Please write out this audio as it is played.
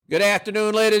Good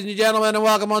afternoon, ladies and gentlemen, and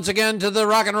welcome once again to the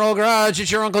Rock and Roll Garage.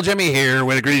 It's your Uncle Jimmy here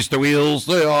with Grease the Wheels,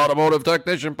 the Automotive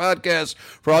Technician Podcast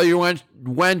for all you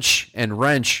wench and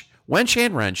wrench.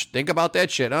 Think about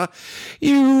that shit, huh?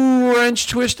 You wrench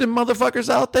twisting motherfuckers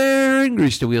out there in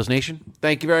Grease the Wheels Nation.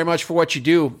 Thank you very much for what you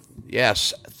do.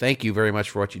 Yes, thank you very much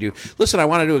for what you do. Listen, I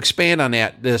wanted to expand on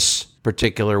that this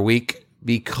particular week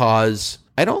because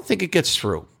I don't think it gets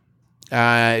through.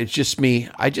 It's just me.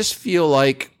 I just feel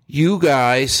like you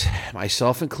guys,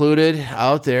 myself included,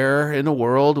 out there in the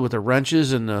world with the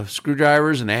wrenches and the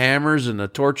screwdrivers and the hammers and the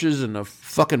torches and the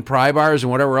fucking pry bars and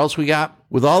whatever else we got,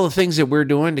 with all the things that we're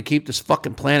doing to keep this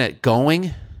fucking planet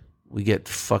going, we get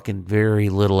fucking very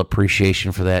little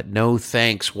appreciation for that. No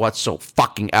thanks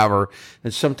whatsoever.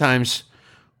 And sometimes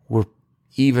we're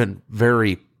even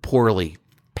very poorly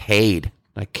paid.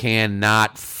 I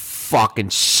cannot fucking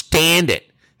stand it.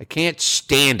 I can't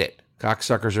stand it.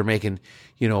 Cocksuckers are making,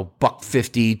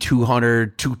 $150,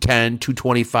 $200, $210,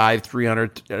 $225,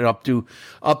 $300,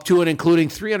 up to and including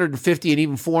 $350 and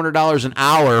even $400 an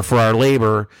hour for our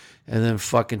labor, and then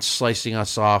fucking slicing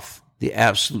us off the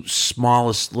absolute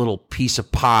smallest little piece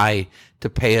of pie to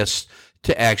pay us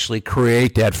to actually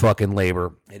create that fucking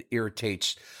labor. It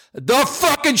irritates the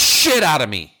fucking shit out of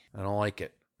me. I don't like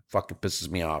it. It fucking pisses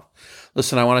me off.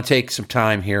 Listen, I want to take some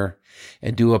time here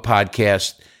and do a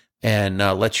podcast and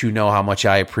let you know how much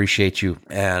I appreciate you.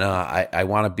 And I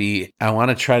want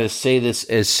to try to say this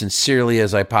as sincerely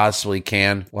as I possibly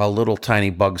can while little tiny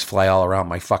bugs fly all around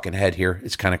my fucking head here.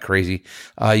 It's kind of crazy.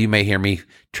 You may hear me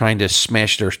trying to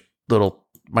smash their little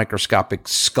microscopic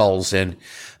skulls in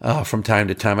from time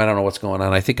to time. I don't know what's going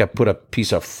on. I think I put a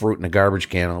piece of fruit in a garbage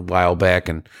can a while back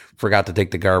and forgot to take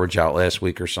the garbage out last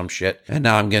week or some shit. And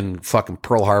now I'm getting fucking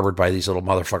Pearl Harbored by these little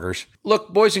motherfuckers.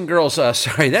 Look, boys and girls,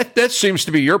 sorry, that seems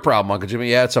to be your problem, Uncle Jimmy.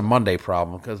 Yeah, it's a Monday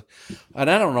problem. And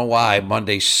I don't know why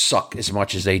Mondays suck as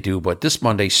much as they do, but this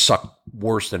Monday sucked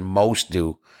worse than most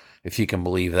do, if you can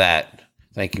believe that.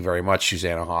 Thank you very much,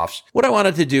 Susanna Hoffs. What I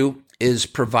wanted to do is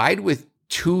provide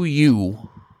to you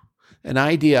an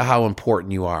idea how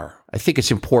important you are. I think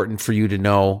it's important for you to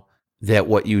know that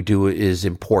what you do is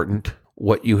important.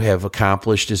 What you have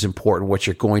accomplished is important. What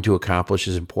you're going to accomplish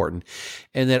is important.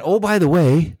 And that, oh, by the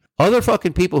way, other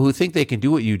fucking people who think they can do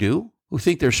what you do, who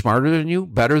think they're smarter than you,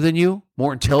 better than you,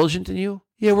 more intelligent than you,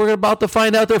 yeah, we're about to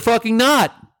find out they're fucking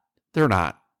not. They're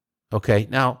not. Okay?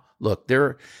 Now, look,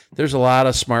 there's a lot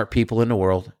of smart people in the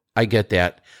world. I get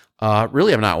that.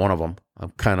 Really, I'm not one of them. I'm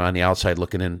kind of on the outside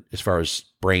looking in as far as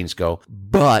brains go.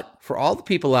 But for all the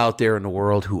people out there in the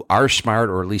world who are smart,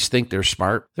 or at least think they're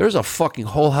smart, there's a fucking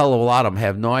whole hell of a lot of them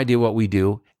have no idea what we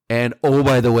do. And, oh,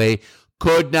 by the way,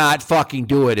 could not fucking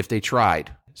do it if they tried.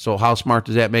 So how smart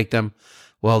does that make them?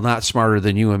 Well, not smarter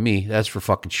than you and me. That's for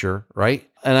fucking sure, right?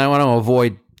 And I want to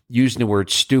avoid using the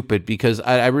word stupid because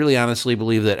I really honestly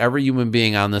believe that every human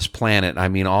being on this planet, I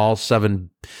mean all 7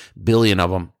 billion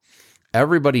of them,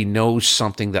 everybody knows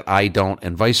something that I don't,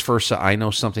 and vice versa. I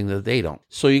know something that they don't.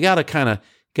 So you got to kind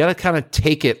of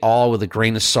take it all with a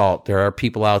grain of salt. There are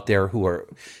people out there who are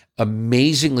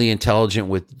amazingly intelligent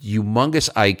with humongous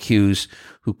IQs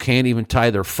who can't even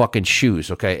tie their fucking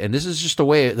shoes. Okay, and this is just the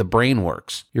way the brain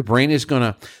works. Your brain is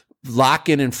going to lock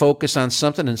in and focus on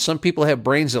something, and some people have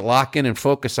brains that lock in and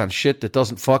focus on shit that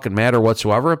doesn't fucking matter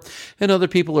whatsoever, and other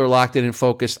people are locked in and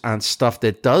focused on stuff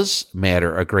that does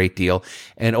matter a great deal,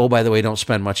 and oh, by the way, don't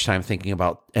spend much time thinking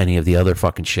about any of the other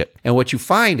fucking shit. And what you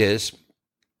find is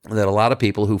that a lot of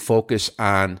people who focus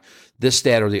on this,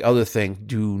 that, or the other thing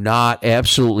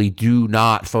absolutely do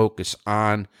not focus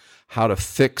on how to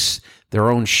fix their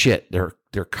own shit, their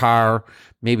car,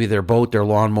 maybe their boat, their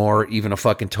lawnmower, even a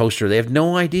fucking toaster. They have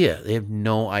no idea.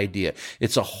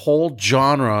 It's a whole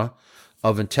genre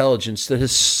of intelligence that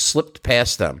has slipped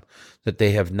past them, that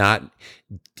they have not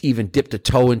even dipped a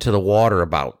toe into the water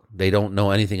about. They don't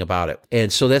know anything about it.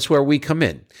 And so that's where we come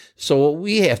in. So what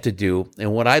we have to do,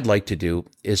 and what I'd like to do,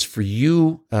 is for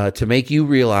you to make you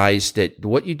realize that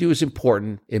what you do is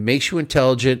important. It makes you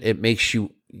intelligent. It makes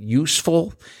you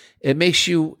useful. It makes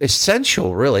you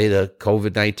essential, really. The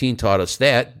COVID-19 taught us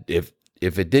that. If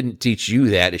it didn't teach you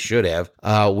that, it should have.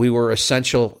 We were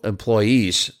essential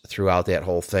employees throughout that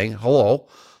whole thing. Hello.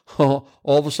 All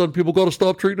of a sudden, people got to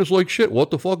stop treating us like shit.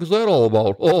 What the fuck is that all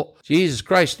about? Oh, Jesus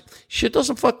Christ. Shit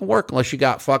doesn't fucking work unless you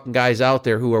got fucking guys out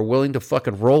there who are willing to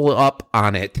fucking roll up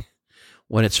on it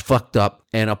when it's fucked up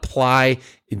and apply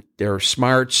their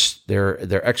smarts,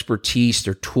 their expertise,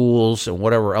 their tools, and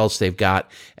whatever else they've got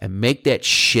and make that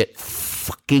shit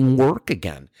fucking work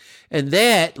again. And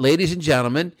that, ladies and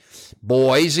gentlemen,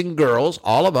 boys and girls,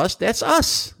 all of us, that's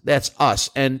us. That's us.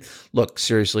 And look,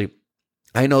 seriously,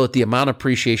 I know that the amount of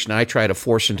appreciation I try to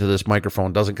force into this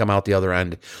microphone doesn't come out the other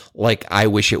end like I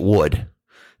wish it would.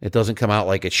 It doesn't come out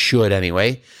like it should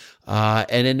anyway.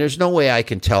 And then there's no way I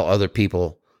can tell other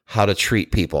people how to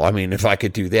treat people. I mean, if I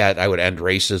could do that, I would end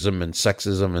racism and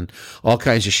sexism and all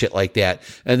kinds of shit like that.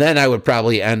 And then I would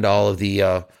probably end all of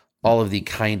the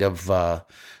kind of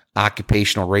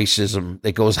occupational racism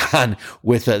that goes on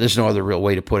with, there's no other real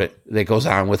way to put it, that goes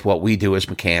on with what we do as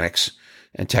mechanics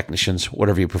and technicians,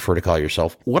 whatever you prefer to call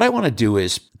yourself. What I want to do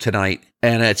is tonight,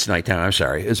 and it's nighttime, I'm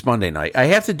sorry, it's Monday night. I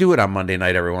have to do it on Monday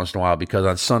night every once in a while because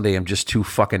on Sunday I'm just too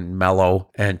fucking mellow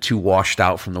and too washed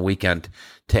out from the weekend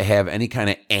to have any kind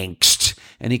of angst,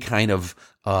 any kind of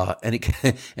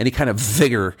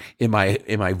vigor in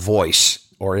my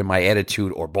voice or in my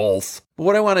attitude or both. But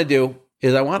what I want to do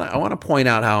is I want to point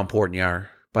out how important you are.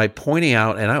 By pointing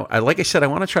out, and I like I said, I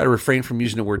want to try to refrain from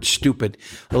using the word stupid,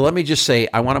 but let me just say,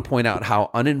 I want to point out how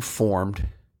uninformed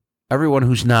everyone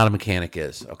who's not a mechanic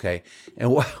is, okay?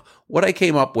 And what I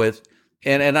came up with,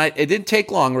 and it didn't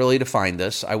take long really to find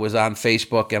this. I was on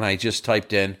Facebook and I just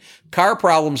typed in car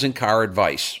problems and car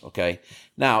advice, okay?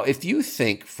 Now, if you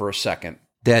think for a second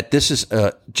that this is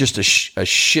just a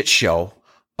shit show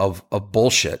of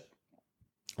bullshit,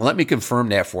 let me confirm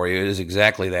that for you. It is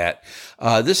exactly that.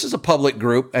 This is a public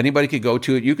group. Anybody could go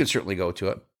to it. You can certainly go to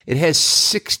it. It has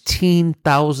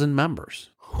 16,000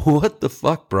 members. What the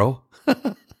fuck, bro?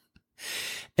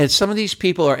 And some of these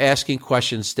people are asking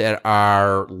questions that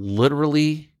are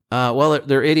literally,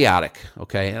 they're idiotic,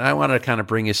 okay? And I want to kind of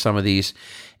bring you some of these.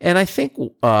 And I think,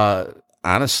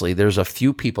 honestly, there's a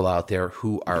few people out there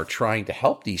who are trying to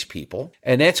help these people.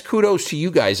 And that's kudos to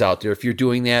you guys out there if you're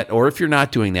doing that, or if you're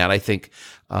not doing that. I think,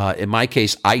 in my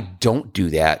case, I don't do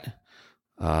that.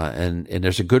 And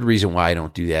there's a good reason why I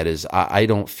don't do that is I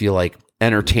don't feel like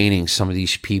entertaining some of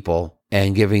these people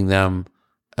and giving them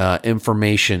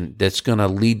information that's going to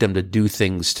lead them to do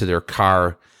things to their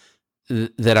car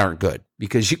that aren't good.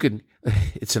 Because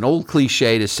it's an old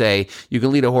cliche to say, you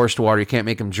can lead a horse to water, you can't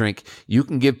make them drink. You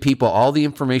can give people all the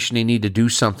information they need to do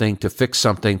something, to fix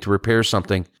something, to repair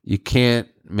something. You can't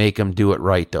make them do it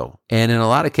right, though. And in a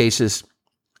lot of cases,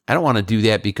 I don't want to do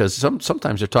that because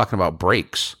sometimes they're talking about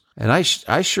brakes. And I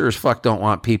sure as fuck don't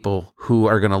want people who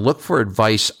are going to look for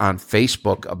advice on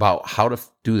Facebook about how to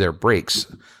do their brakes.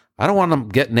 I don't want them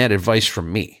getting that advice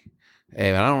from me.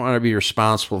 And I don't want to be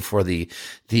responsible for the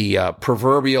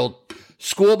proverbial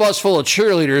school bus full of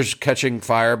cheerleaders catching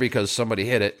fire because somebody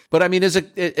hit it. But I mean,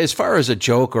 as far as a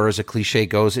joke or as a cliche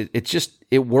goes,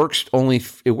 it works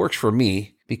for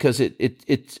me because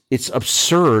it's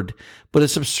absurd. But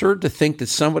it's absurd to think that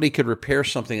somebody could repair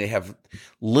something they have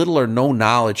little or no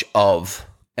knowledge of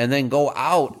and then go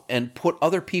out and put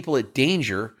other people at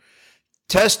danger,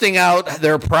 testing out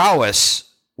their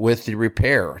prowess with the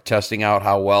repair, testing out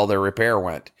how well their repair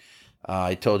went.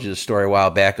 I told you the story a while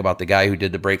back about the guy who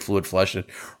did the brake fluid flush and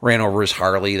ran over his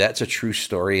Harley. That's a true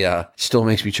story. Still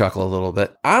makes me chuckle a little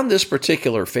bit. On this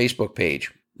particular Facebook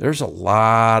page, there's a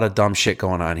lot of dumb shit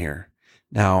going on here.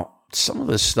 Now, some of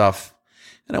this stuff,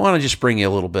 and I want to just bring you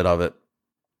a little bit of it.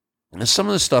 And some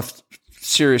of the stuff,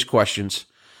 serious questions,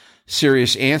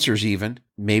 serious answers even.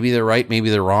 Maybe they're right, maybe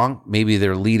they're wrong. Maybe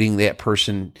they're leading that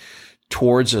person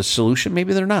towards a solution.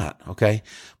 Maybe they're not, okay?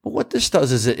 But what this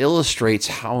does is it illustrates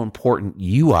how important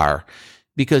you are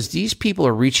because these people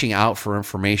are reaching out for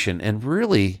information and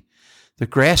really they're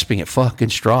grasping at fucking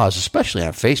straws, especially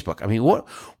on Facebook. I mean, what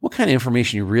kind of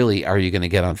information are you going to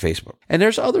get on Facebook? And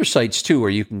there's other sites too where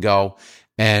you can go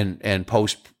and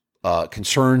post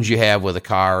concerns you have with a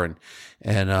car and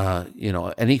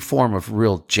any form of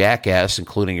real jackass,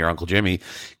 including your Uncle Jimmy,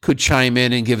 could chime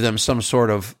in and give them some sort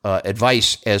of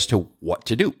advice as to what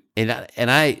to do. And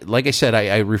I, like I said,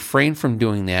 I refrain from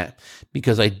doing that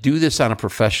because I do this on a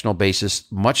professional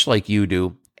basis, much like you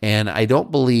do. And I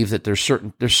don't believe that there's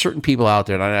certain people out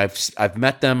there, and I've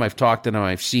met them, I've talked to them,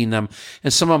 I've seen them,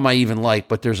 and some of them I even like.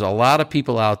 But there's a lot of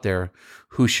people out there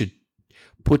who should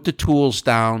put the tools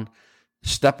down,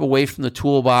 step away from the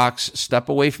toolbox, step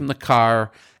away from the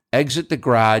car, exit the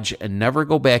garage, and never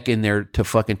go back in there to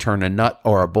fucking turn a nut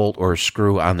or a bolt or a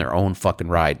screw on their own fucking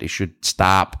ride. They should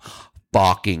stop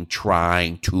fucking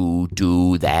trying to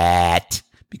do that.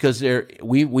 Because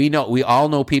we all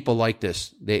know people like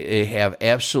this. They have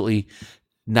absolutely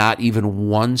not even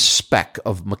one speck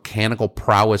of mechanical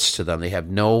prowess to them. They have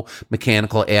no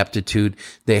mechanical aptitude.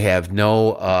 They have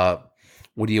no,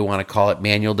 what do you want to call it,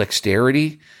 manual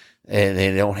dexterity. And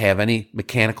they don't have any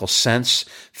mechanical sense.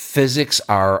 Physics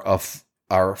are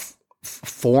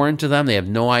foreign to them. They have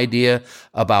no idea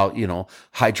about,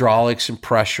 hydraulics and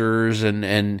pressures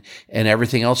and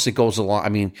everything else that goes along. I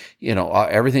mean,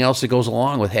 everything else that goes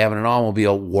along with having an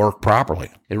automobile work properly.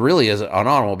 It really is. An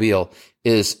automobile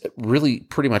is really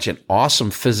pretty much an awesome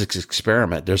physics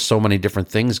experiment. There's so many different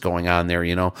things going on there,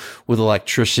 with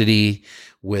electricity,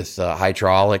 with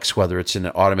hydraulics, whether it's an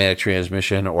automatic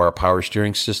transmission or a power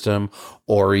steering system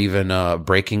or even a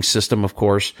braking system, of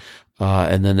course.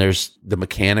 And then there's the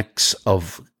mechanics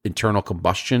of internal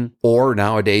combustion, or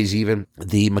nowadays even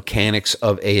the mechanics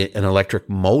of an electric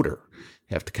motor.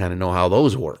 You have to kind of know how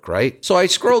those work, right? So I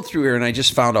scrolled through here and I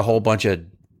just found a whole bunch of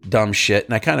dumb shit,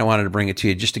 and I kind of wanted to bring it to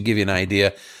you just to give you an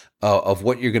idea of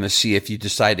what you're going to see if you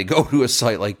decide to go to a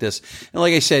site like this. And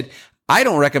like I said, I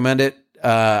don't recommend it.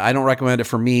 I don't recommend it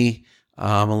for me.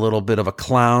 I'm a little bit of a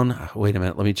clown. Wait a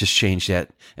minute. Let me just change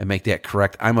that and make that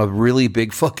correct. I'm a really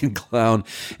big fucking clown,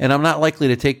 and I'm not likely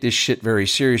to take this shit very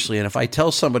seriously. And if I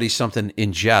tell somebody something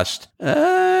in jest,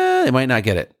 they might not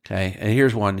get it. Okay. And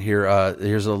here's one here.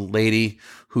 Here's a lady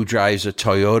who drives a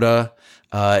Toyota.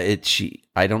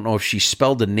 I don't know if she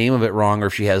spelled the name of it wrong or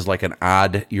if she has like an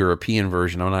odd European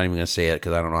version. I'm not even going to say it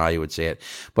because I don't know how you would say it.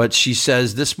 But she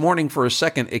says, this morning for a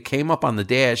second, it came up on the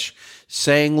dash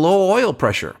saying low oil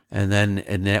pressure. And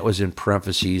that was in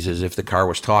parentheses as if the car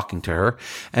was talking to her.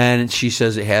 And she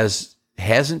says it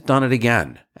hasn't done it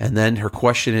again. And then her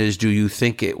question is, do you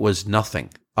think it was nothing?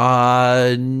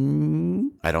 I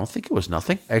don't think it was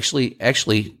nothing.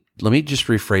 Actually, let me just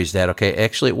rephrase that, okay?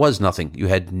 Actually, it was nothing. You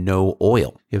had no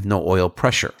oil. You have no oil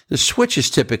pressure. The switch is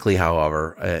typically,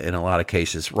 however, in a lot of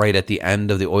cases, right at the end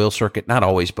of the oil circuit. Not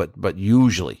always, but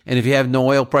usually. And if you have no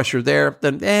oil pressure there,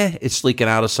 then it's leaking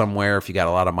out of somewhere. If you got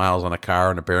a lot of miles on a car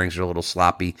and the bearings are a little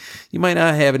sloppy, you might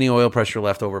not have any oil pressure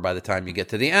left over by the time you get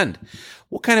to the end.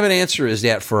 What kind of an answer is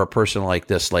that for a person like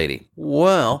this lady?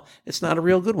 Well, it's not a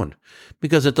real good one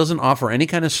because it doesn't offer any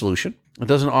kind of solution. It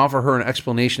doesn't offer her an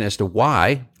explanation as to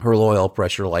why her low oil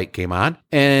pressure light came on.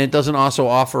 And it doesn't also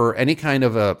offer any kind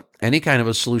of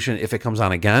a solution if it comes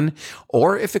on again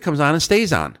or if it comes on and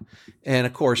stays on. And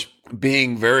of course,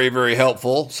 being very, very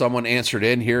helpful, someone answered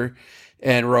in here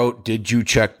and wrote, "Did you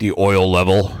check the oil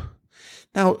level?"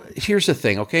 Now, here's the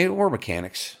thing, okay? We're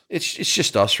mechanics. It's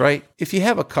just us, right? If you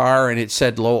have a car and it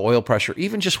said low oil pressure,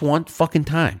 even just one fucking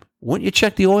time, wouldn't you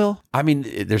check the oil? I mean,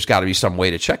 there's got to be some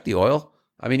way to check the oil.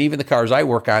 I mean, even the cars I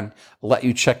work on let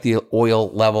you check the oil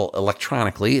level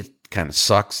electronically. It kind of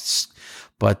sucks,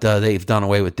 but they've done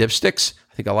away with dipsticks.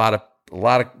 I think a lot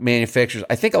of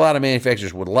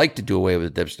manufacturers would like to do away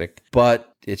with the dipstick,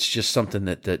 but it's just something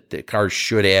that the cars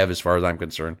should have as far as I'm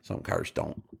concerned. Some cars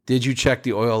don't. Did you check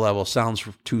the oil level? Sounds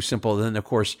too simple. Then, of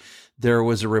course, there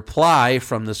was a reply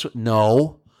from this.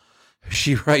 No.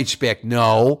 She writes back,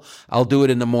 no, I'll do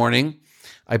it in the morning.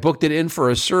 I booked it in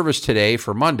for a service today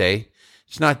for Monday.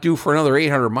 It's not due for another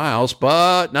 800 miles,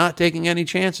 but not taking any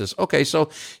chances. Okay,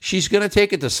 so she's going to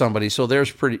take it to somebody. So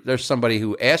there's somebody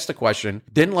who asked the question,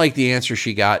 didn't like the answer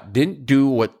she got, didn't do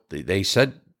what they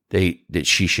said that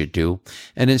she should do,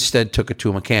 and instead took it to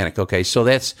a mechanic. Okay, so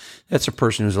that's a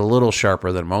person who's a little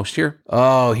sharper than most here.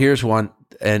 Oh, here's one,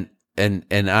 and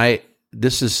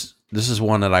this is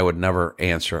one that I would never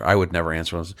answer. I would never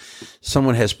answer.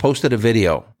 Someone has posted a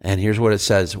video, and here's what it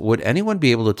says. Would anyone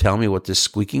be able to tell me what this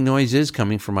squeaking noise is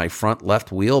coming from my front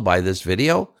left wheel by this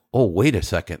video? Oh, wait a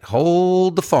second.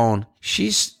 Hold the phone.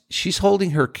 She's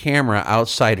holding her camera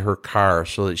outside her car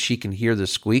so that she can hear the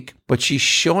squeak, but she's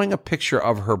showing a picture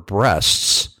of her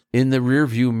breasts in the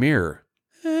rearview mirror.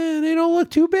 They don't look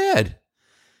too bad.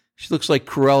 She looks like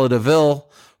Cruella de Vil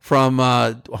from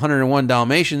 101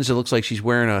 Dalmatians. It looks like she's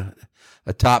wearing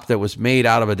a top that was made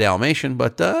out of a Dalmatian,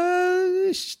 but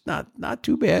it's not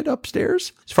too bad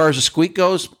upstairs. As far as the squeak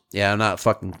goes, yeah, I'm not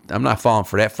falling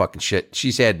for that fucking shit.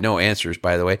 She's had no answers,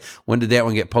 by the way. When did that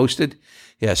one get posted?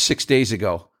 Yeah, 6 days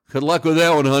ago. Good luck with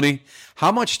that one, honey.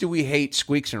 How much do we hate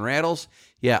squeaks and rattles?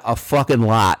 Yeah, a fucking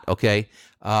lot, okay?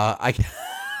 I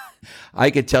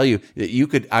could tell you that you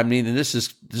could, I mean, and this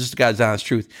is the God's honest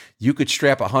truth, you could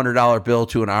strap a $100 bill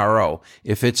to an RO.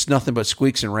 If it's nothing but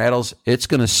squeaks and rattles, it's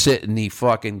going to sit in the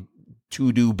fucking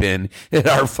to-do bin at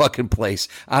our fucking place.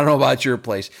 I don't know about your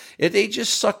place. They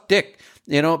just suck dick.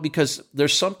 Because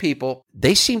there's some people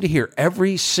they seem to hear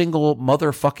every single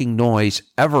motherfucking noise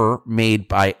ever made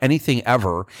by anything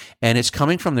ever, and it's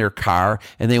coming from their car,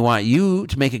 and they want you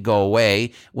to make it go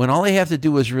away when all they have to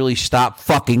do is really stop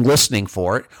fucking listening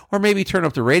for it, or maybe turn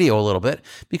up the radio a little bit,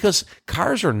 because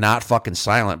cars are not fucking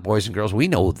silent, boys and girls. We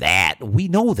know that. We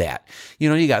know that. You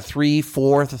know, you got 3,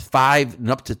 4, 5,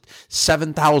 and up to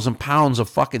 7,000 pounds of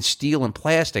fucking steel and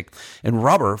plastic and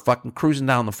rubber fucking cruising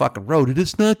down the fucking road, and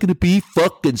it's not going to be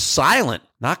fucking silent.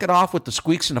 Knock it off with the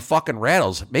squeaks and the fucking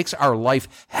rattles. It makes our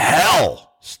life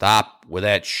hell. Stop with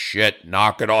that shit.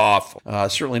 Knock it off.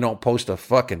 Certainly don't post a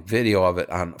fucking video of it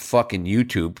on fucking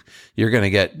YouTube. You're going to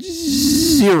get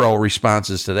 0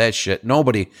 responses to that shit.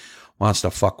 Nobody wants to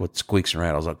fuck with squeaks and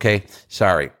rattles, okay?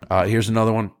 Sorry. Here's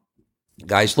another one.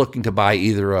 Guys looking to buy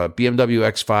either a BMW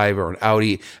X5 or an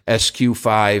Audi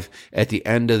SQ5 at the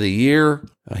end of the year.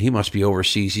 He must be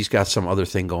overseas. He's got some other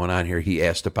thing going on here he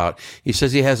asked about. He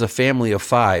says he has a family of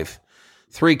 5,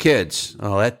 3 kids.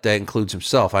 Oh, that includes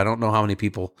himself. I don't know how many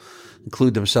people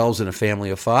include themselves in a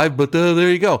family of 5, but there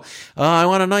you go. I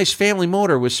want a nice family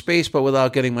motor with space, but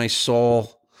without getting my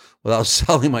soul, without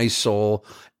selling my soul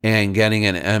and getting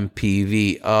an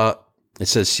MPV. It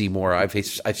says Seymour.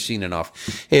 I've seen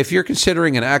enough. Hey, if you're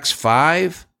considering an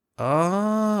X5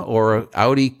 or an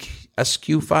Audi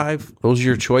SQ5, those are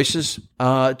your choices.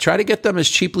 Try to get them as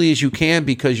cheaply as you can,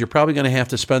 because you're probably going to have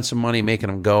to spend some money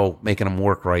making them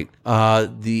work right.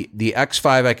 The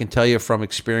X5, I can tell you from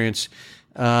experience,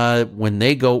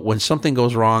 when something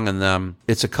goes wrong in them,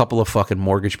 it's a couple of fucking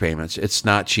mortgage payments. It's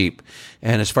not cheap.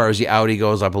 And as far as the Audi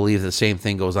goes, I believe the same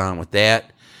thing goes on with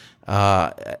that.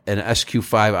 An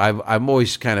SQ5, I'm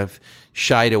always kind of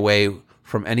shied away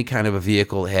from any kind of a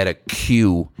vehicle that had a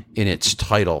Q in its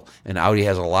title, and Audi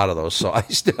has a lot of those, so I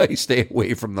stay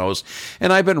away from those.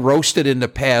 And I've been roasted in the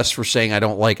past for saying I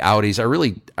don't like Audis. I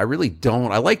really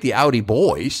don't. I like the Audi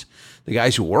boys, the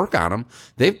guys who work on them.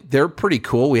 They're pretty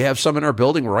cool. We have some in our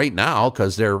building right now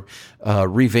because they're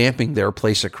revamping their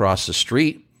place across the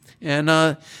street, and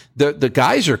the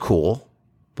guys are cool.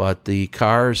 But the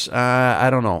cars, I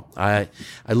don't know. I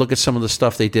look at some of the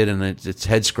stuff they did, and it's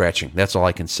head scratching. That's all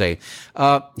I can say.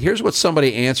 Here's what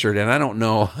somebody answered, and I don't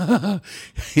know.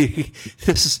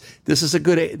 This is a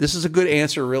good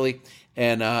answer, really,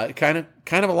 and kind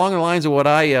of along the lines of what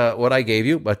I gave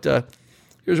you. But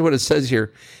here's what it says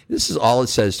here. This is all it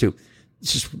says too.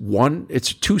 It's just one.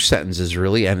 It's 2 sentences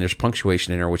really, and there's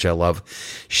punctuation in there, which I love.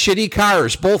 Shitty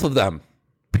cars, both of them.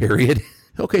 Period.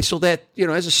 Okay, so that,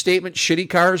 as a statement, shitty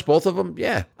cars, both of them,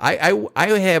 yeah. I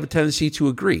have a tendency to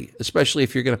agree, especially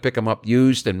if you're going to pick them up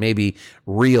used and maybe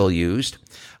real used.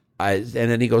 And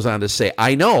then he goes on to say,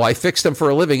 I know, I fix them for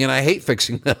a living and I hate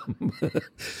fixing them.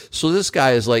 So this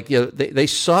guy is like, they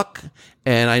suck,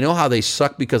 and I know how they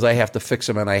suck because I have to fix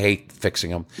them and I hate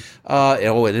fixing them.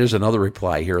 And there's another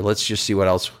reply here. Let's just see what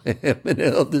else.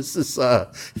 This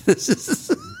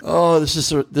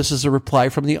is a reply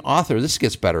from the author. This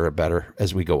gets better and better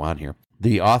as we go on here.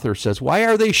 The author says, why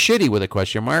are they shitty, with a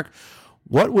question mark?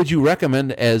 What would you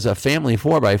recommend as a family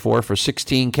 4x4 for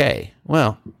 $16K?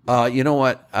 Well, you know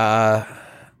what? I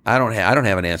don't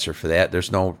have an answer for that.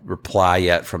 There's no reply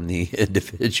yet from the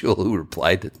individual who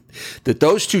replied that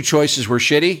those 2 choices were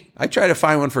shitty. I try to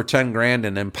find one for $10,000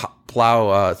 and then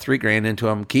plow $3,000 into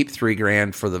them. Keep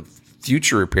 $3,000 for the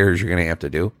future repairs you're going to have to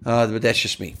do. But that's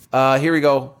just me. Here we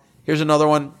go. Here's another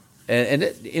one.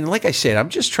 And like I said, I'm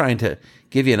just trying to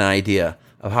give you an idea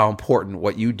of how important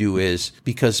what you do is,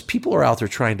 because people are out there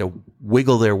trying to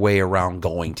wiggle their way around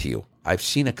going to you. I've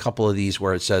seen a couple of these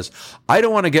where it says, I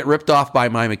don't want to get ripped off by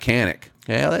my mechanic.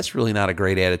 Yeah, that's really not a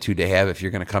great attitude to have if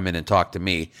you're going to come in and talk to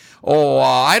me. Oh,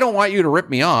 I don't want you to rip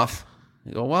me off.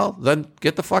 You go, well, then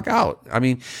get the fuck out. I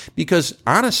mean, because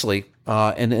honestly,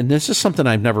 and this is something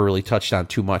I've never really touched on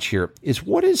too much here, is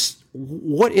what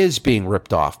is being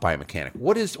ripped off by a mechanic?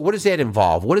 What does that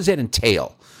involve? What does that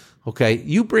entail? Okay,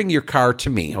 you bring your car to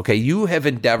me. Okay, you have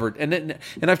endeavored, and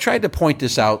I've tried to point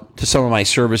this out to some of my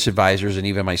service advisors and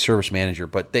even my service manager,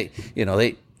 but they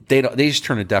just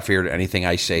turn a deaf ear to anything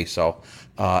I say. So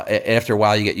after a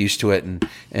while, you get used to it,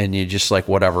 and you're just like,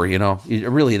 whatever,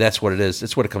 Really, that's what it is.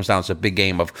 That's what it comes down to. It's a big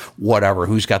game of whatever.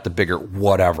 Who's got the bigger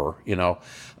whatever?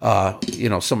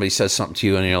 Somebody says something to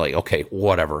you, and you're like, okay,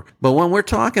 whatever. But when we're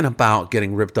talking about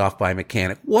getting ripped off by a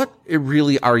mechanic, what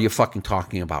really are you fucking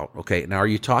talking about? Okay, now are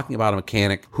you talking about a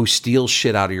mechanic who steals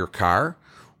shit out of your car?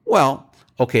 Well,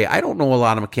 okay, I don't know a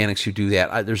lot of mechanics who do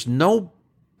that. There's no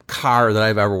car that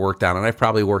I've ever worked on, and I've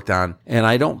probably worked on, and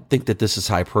I don't think that this is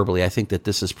hyperbole. I think that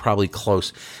this is probably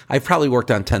close. I've probably worked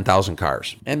on 10,000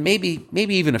 cars, and maybe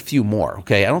even a few more.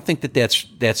 Okay, I don't think that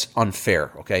that's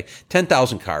unfair. Okay,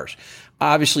 10,000 cars.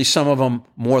 Obviously, some of them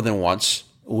more than once,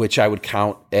 which I would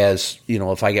count as,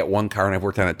 if I get one car and I've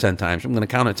worked on it 10 times, I'm going to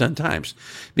count it 10 times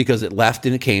because it left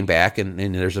and it came back and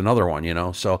there's another one,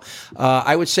 So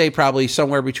I would say probably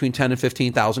somewhere between 10 and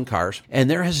 15,000 cars. And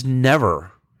there has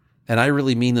never, and I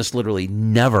really mean this literally,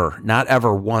 never, not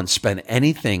ever once, been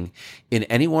anything in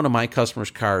any one of my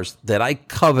customers' cars that I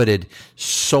coveted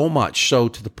so much so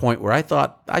to the point where I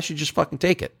thought I should just fucking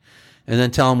take it. And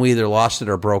then tell him we either lost it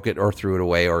or broke it or threw it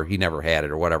away or he never had it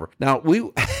or whatever. Now,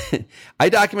 I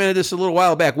documented this a little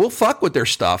while back. We'll fuck with their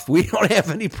stuff. We don't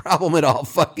have any problem at all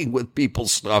fucking with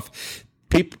people's stuff.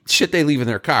 Shit they leave in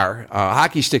their car.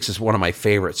 Hockey sticks is one of my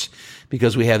favorites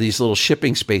because we have these little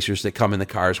shipping spacers that come in the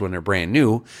cars when they're brand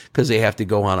new because they have to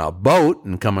go on a boat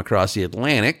and come across the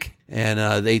Atlantic.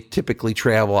 And they typically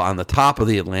travel on the top of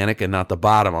the Atlantic and not the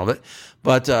bottom of it.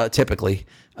 But typically...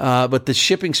 but the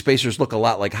shipping spacers look a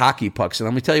lot like hockey pucks. And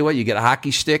I'm going to tell you what, you get a hockey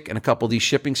stick and a couple of these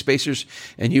shipping spacers,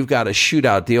 and you've got a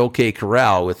shootout, the OK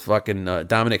Corral with fucking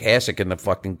Dominic Hasek in the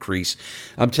fucking crease.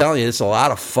 I'm telling you, it's a lot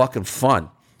of fucking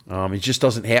fun. It just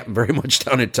doesn't happen very much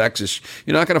down in Texas.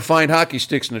 You're not going to find hockey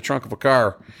sticks in the trunk of a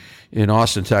car in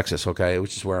Austin, Texas, okay,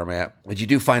 which is where I'm at. But you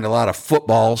do find a lot of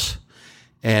footballs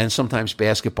and sometimes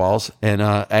basketballs. And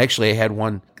actually, I had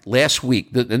one last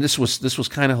week, and this was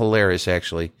kind of hilarious,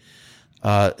 actually.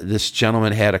 This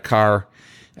gentleman had a car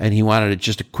and he wanted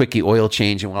just a quickie oil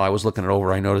change. And while I was looking it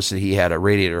over, I noticed that he had a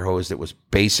radiator hose that was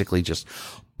basically just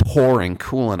pouring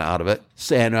coolant out of it.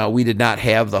 And we did not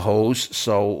have the hose.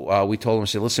 So we told him,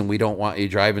 said, listen, we don't want you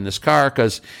driving this car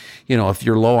because, if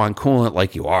you're low on coolant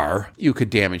like you are, you could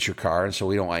damage your car. And so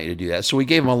we don't want you to do that. So we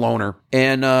gave him a loaner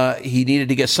and he needed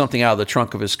to get something out of the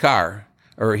trunk of his car.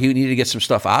 Or he needed to get some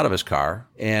stuff out of his car,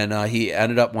 and he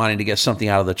ended up wanting to get something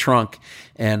out of the trunk.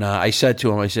 And I said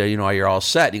to him, I said, you're all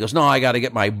set. And he goes, no, I got to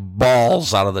get my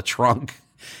balls out of the trunk.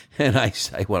 And I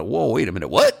went, whoa, wait a minute,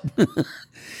 what?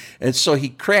 And so he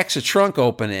cracks the trunk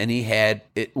open, and he had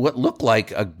what looked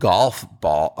like a golf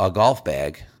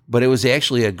bag, but it was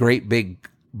actually a great big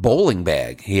bowling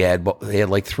bag. He had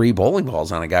like 3 bowling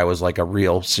balls on it. Guy was like a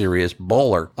real serious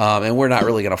bowler. And we're not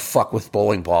really going to fuck with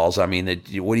bowling balls. I mean,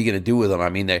 what are you going to do with them? I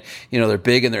mean, they're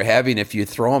big and they're heavy, and if you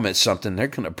throw them at something, they're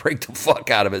going to break the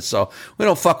fuck out of it. So we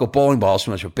don't fuck with bowling balls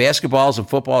too much. But basketballs and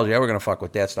footballs, yeah, we're going to fuck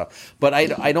with that stuff. But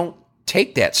I don't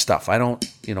take that stuff. I don't,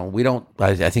 we don't,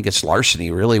 I think it's larceny,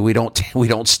 really. We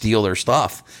don't steal their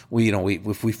stuff.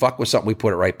 If we fuck with something, we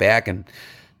put it right back, and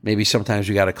maybe sometimes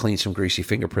we got to clean some greasy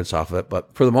fingerprints off of it.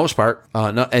 But for the most part,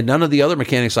 and none of the other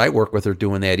mechanics I work with are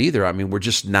doing that either. I mean, we're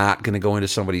just not going to go into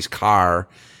somebody's car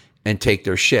and take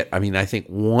their shit. I mean, I think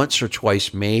once or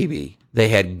twice maybe they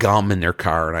had gum in their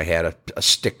car and I had a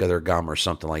stick of their gum or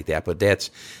something like that. But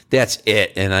that's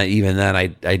it. And even then,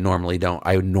 I normally don't.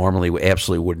 I normally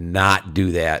absolutely would not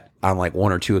do that on like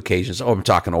 1 or 2 occasions. Oh, I'm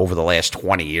talking over the last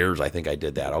 20 years. I think I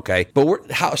did that. Okay.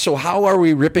 But how are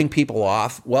we ripping people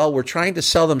off? Well, we're trying to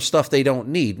sell them stuff they don't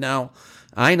need. Now,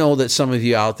 I know that some of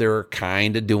you out there are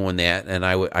kind of doing that. And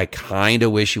I kind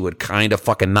of wish you would kind of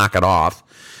fucking knock it off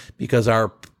because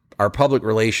our public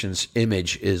relations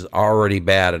image is already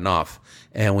bad enough.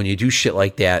 And when you do shit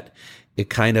like that, it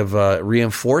kind of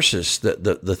reinforces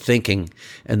the thinking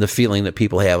and the feeling that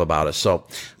people have about us. So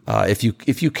if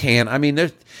you can, I mean,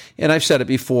 and I've said it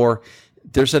before,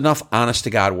 there's enough honest to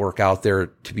God work out there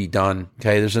to be done.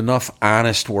 Okay. There's enough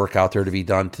honest work out there to be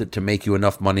done to make you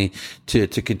enough money to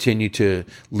continue to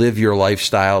live your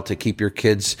lifestyle, to keep your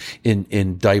kids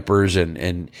in diapers and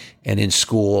in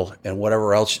school and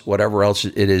whatever else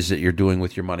it is that you're doing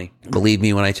with your money. Believe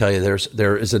me when I tell you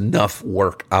there is enough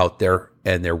work out there,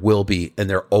 and there will be, and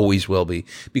there always will be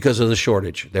because of the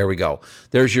shortage. There we go.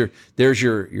 There's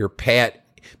your pat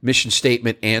mission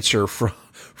statement answer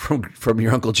from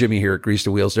your Uncle Jimmy here at Grease the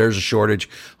Wheels. There's a shortage.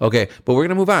 Okay, but we're going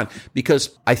to move on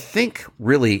because I think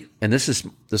really, and this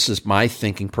is my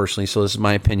thinking personally, so this is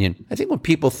my opinion. I think when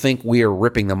people think we are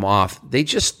ripping them off, they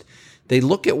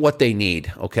look at what they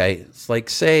need. Okay, it's like,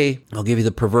 say, I'll give you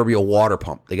the proverbial water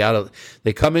pump.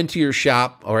 They come into your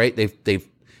shop. All right,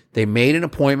 they made an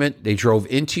appointment. They drove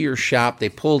into your shop. They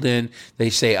pulled in. They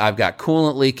say, I've got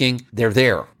coolant leaking. They're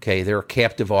there. Okay, they're a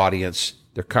captive audience.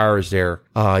 Their car is there.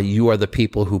 You are the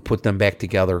people who put them back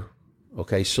together.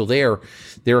 Okay, so they're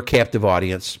a captive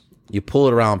audience. You pull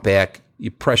it around back.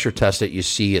 You pressure test it. You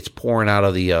see it's pouring out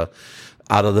of the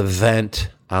vent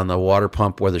on the water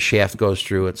pump where the shaft goes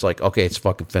through. It's like, okay, it's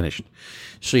fucking finished.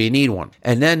 So you need one.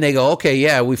 And then they go, okay,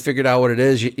 yeah, we figured out what it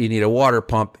is. You need a water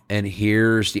pump, and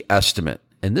here's the estimate.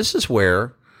 And this is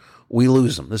where we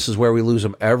lose them. This is where we lose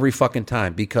them every fucking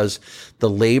time, because the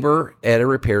labor at a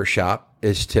repair shop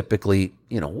is typically,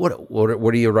 what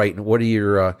are you writing? What is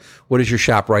your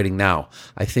shop writing now?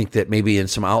 I think that maybe in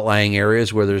some outlying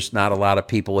areas where there's not a lot of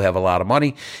people who have a lot of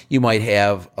money, you might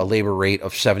have a labor rate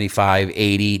of $75,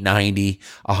 $80, $90,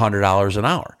 $100 an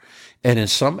hour. And in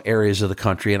some areas of the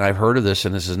country, and I've heard of this,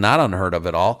 and this is not unheard of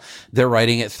at all, they're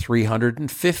writing at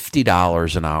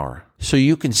 $350 an hour. So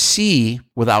you can see,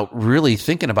 without really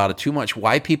thinking about it too much,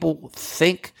 why people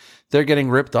think they're getting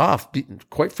ripped off.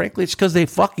 Quite frankly, it's because they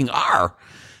fucking are.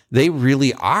 They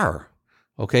really are.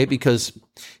 Okay? Because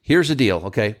here's the deal,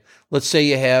 okay? Let's say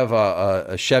you have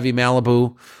a Chevy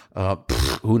Malibu,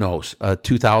 who knows,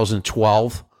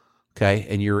 2012, okay?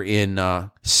 And you're in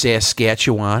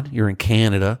Saskatchewan, you're in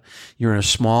Canada, you're in a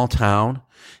small town,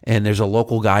 and there's a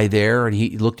local guy there, and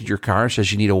he looked at your car and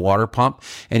says you need a water pump,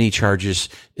 and he charges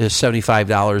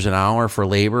 $75 an hour for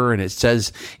labor, and it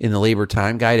says in the labor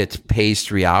time guide it pays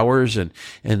 3 hours, and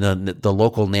the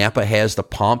local Napa has the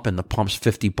pump, and the pump's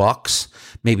 $50,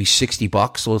 maybe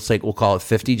 $60. So we'll call it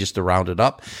 50 just to round it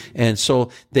up. And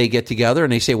so they get together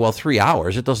and they say, well, 3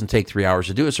 hours. It doesn't take 3 hours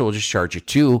to do it, so we'll just charge you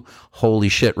 2. Holy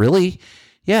shit, really?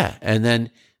 Yeah. And then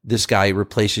this guy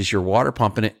replaces your water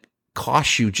pump, and it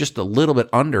costs you just a little bit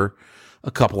under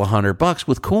a couple of $100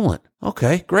 with coolant.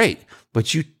 Okay, great.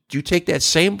 But you take that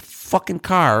same fucking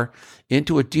car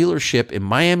into a dealership in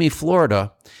Miami,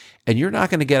 Florida, and you're not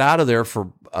going to get out of there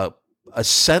for a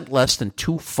cent less than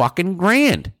 $2 fucking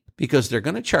grand, because they're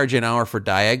going to charge you an hour for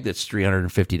diag. That's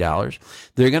 $350.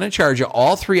 They're going to charge you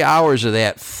all 3 hours of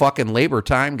that fucking labor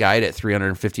time guide at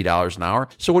 $350 an hour.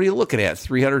 So what are you looking at?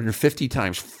 350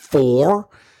 times 4?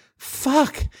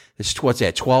 Fuck. What's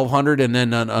that, $1,200, and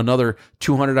then another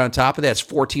 $200 on top of that's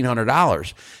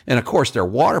 $1,400. And of course, their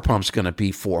water pump's going to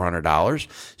be $400.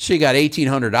 So you got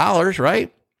 $1,800,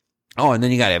 right? Oh, and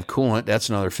then you got to have coolant. That's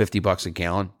another $50 a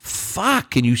gallon.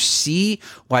 Fuck. Can you see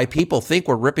why people think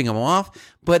we're ripping them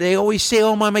off? But they always say,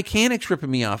 oh, my mechanic's ripping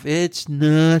me off. It's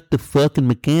not the fucking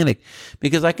mechanic.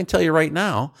 Because I can tell you right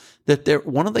now that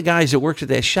one of the guys that works at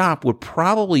that shop would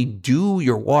probably do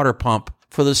your water pump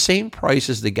for the same price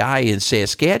as the guy in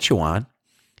Saskatchewan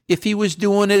if he was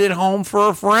doing it at home for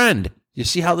a friend. You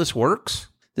see how this works?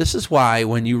 This is why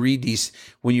when you read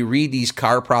these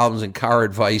car problems and car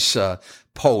advice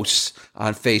posts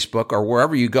on Facebook or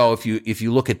wherever you go, if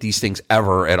you look at these things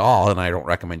ever at all, and I don't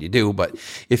recommend you do, but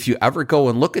if you ever go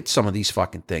and look at some of these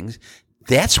fucking things,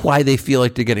 that's why they feel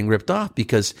like they're getting ripped off,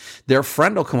 because their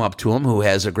friend will come up to them who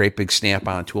has a great big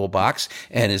Snap-on toolbox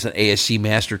and is an ASC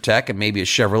Master Tech and maybe a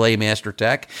Chevrolet Master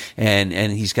Tech, and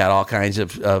he's got all kinds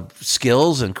of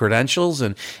skills and credentials,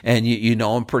 and you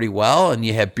know him pretty well, and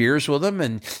you have beers with him,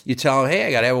 and you tell him, hey,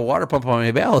 I got to have a water pump on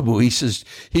my Malibu. He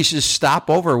says stop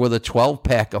over with a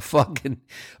 12-pack of fucking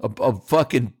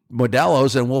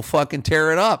Modelos, and we'll fucking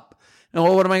tear it up. And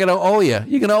well, what am I going to owe you?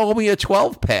 You're going to owe me a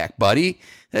 12-pack, buddy.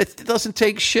 It doesn't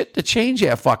take shit to change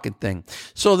that fucking thing.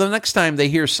 So the next time they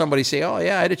hear somebody say, "Oh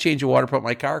yeah, I had to change a water pump.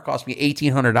 My car cost me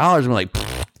 $1,800," I'm like,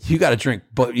 "You got to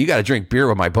drink beer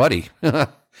with my buddy."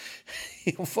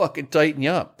 He'll fucking tighten you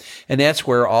up, and that's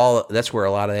where a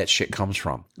lot of that shit comes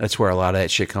from.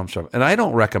 And I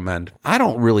don't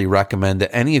really recommend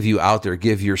that any of you out there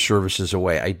give your services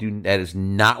away. That is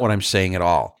not what I'm saying at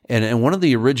all. And one of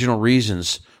the original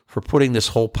reasons for putting this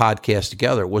whole podcast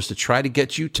together was to try to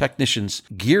get you technicians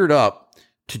geared up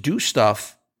to do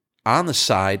stuff on the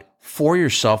side for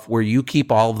yourself where you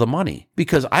keep all of the money.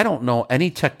 Because I don't know any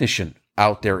technician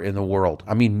out there in the world.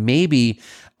 I mean, maybe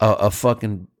a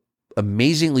fucking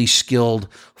amazingly skilled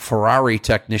Ferrari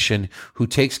technician who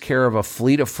takes care of a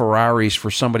fleet of Ferraris for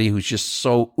somebody who's just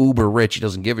so uber rich he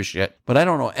doesn't give a shit. But I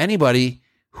don't know anybody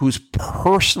who's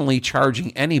personally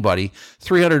charging anybody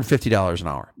 $350 an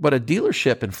hour. But a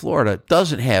dealership in Florida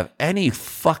doesn't have any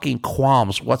fucking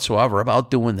qualms whatsoever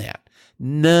about doing that.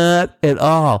 Not at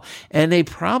all. And they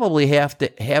probably have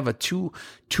to have a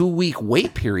two-week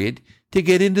wait period to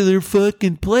get into their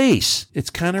fucking place. It's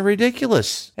kind of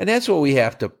ridiculous. And that's what we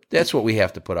have to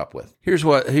put up with.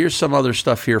 Here's some other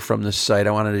stuff here from this site.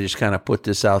 I wanted to just kind of put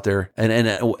this out there. And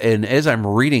as I'm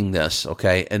reading this,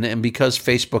 okay, and because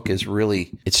Facebook is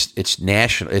really it's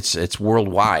national, it's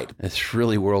worldwide. It's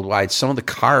really worldwide. Some of the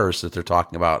cars that they're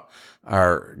talking about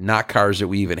are not cars that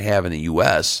we even have in the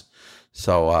US.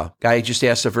 So guy just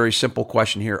asked a very simple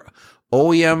question here.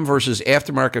 OEM versus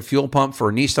aftermarket fuel pump for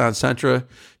a Nissan Sentra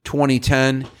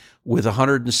 2010 with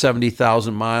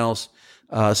 170,000 miles.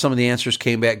 Some of the answers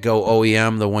came back, go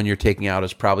OEM. The one you're taking out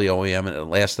is probably OEM, and it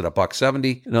lasted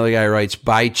 $170. Another guy writes,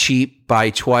 buy cheap, buy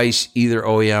twice, either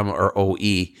OEM or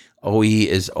OE. OE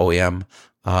is OEM.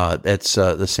 That's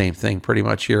the same thing pretty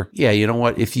much here. Yeah, you know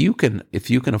what? If you can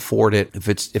afford it, if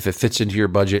it fits into your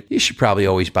budget, you should probably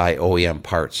always buy OEM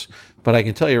parts. But I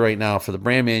can tell you right now, for the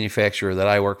brand manufacturer that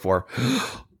I work for,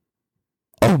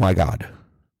 oh my God.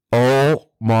 Oh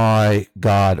my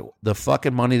God. The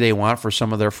fucking money they want for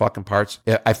some of their fucking parts,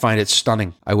 I find it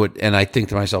stunning. I think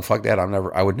to myself, fuck that.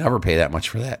 I would never pay that much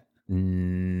for that.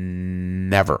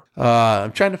 Never.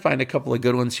 I'm trying to find a couple of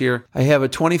good ones here. I have a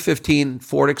 2015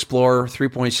 Ford Explorer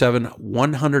 3.7,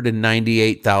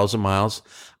 198,000 miles.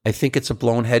 I think it's a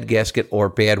blown head gasket or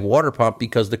bad water pump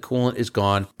because the coolant is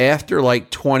gone after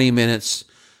like 20 minutes,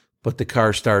 but the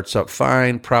car starts up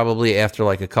fine. Probably after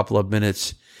like a couple of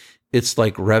minutes, it's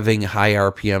like revving high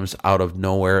RPMs out of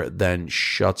nowhere, then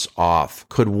shuts off.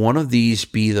 Could one of these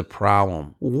be the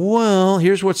problem? Well,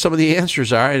 here's what some of the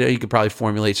answers are. I know you could probably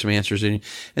formulate some answers. And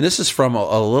this is from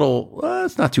a little,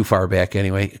 it's not too far back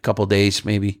anyway, a couple of days,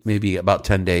 maybe about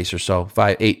 10 days or so,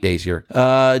 8 days here.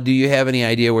 Do you have any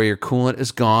idea where your coolant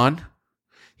is gone?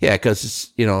 Yeah, because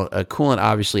it's, a coolant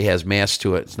obviously has mass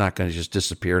to it. It's not going to just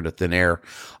disappear into thin air.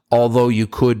 Although you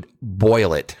could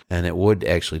boil it, and it would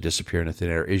actually disappear into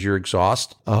thin air. Is your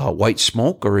exhaust white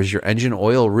smoke, or is your engine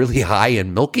oil really high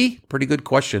and milky? Pretty good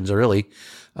questions, really.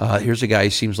 Here's a guy who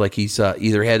seems like he's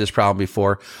either had this problem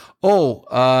before.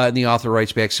 And the author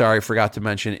writes back, sorry, I forgot to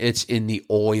mention, it's in the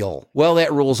oil. Well,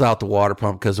 that rules out the water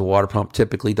pump because the water pump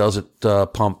typically doesn't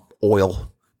pump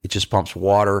oil. It just pumps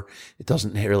water. It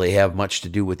doesn't really have much to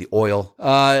do with the oil.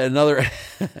 Another...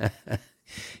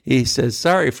 He says,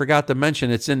 sorry, forgot to mention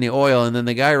it's in the oil. And then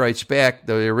the guy writes back,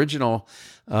 the original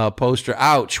poster,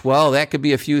 ouch. Well, that could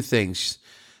be a few things.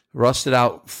 Rusted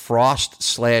out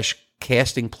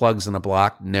frost/casting plugs in the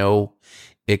block. No,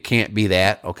 it can't be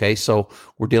that. Okay, so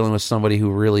we're dealing with somebody who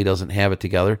really doesn't have it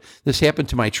together. This happened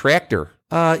to my tractor.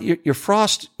 Your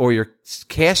frost or your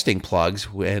casting plugs,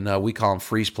 and we call them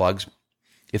freeze plugs,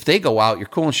 if they go out, your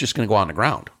coolant's just going to go on the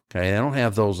ground. Okay, they don't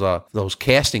have those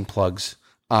casting plugs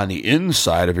on the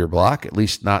inside of your block, at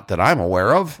least not that I'm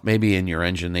aware of. Maybe in your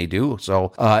engine they do.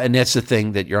 So, and that's the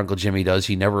thing that your Uncle Jimmy does.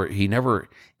 He never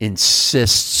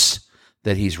insists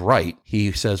that he's right.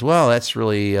 He says, well, that's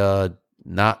really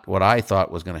not what I thought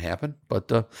was going to happen.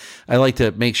 But I like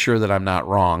to make sure that I'm not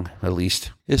wrong, at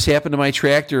least. This happened to my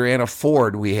tractor and a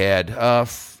Ford we had.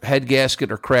 Head gasket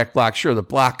or cracked block. Sure, the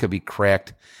block could be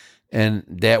cracked. And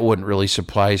that wouldn't really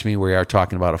surprise me. We are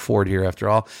talking about a Ford here after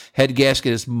all. Head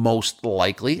gasket is most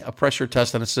likely. A pressure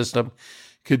test on a system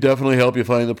could definitely help you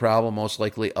find the problem. Most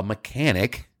likely a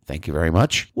mechanic, thank you very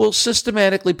much, will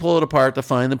systematically pull it apart to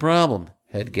find the problem.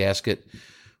 Head gasket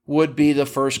would be the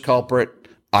first culprit,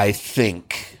 I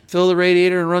think. Fill the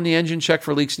radiator and run the engine, check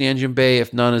for leaks in the engine bay.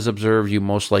 If none is observed, you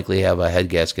most likely have a head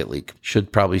gasket leak.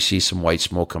 Should probably see some white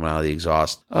smoke coming out of the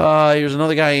exhaust. Here's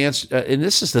another guy, and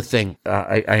this is the thing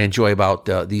I enjoy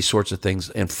about these sorts of things,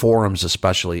 and forums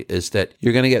especially, is that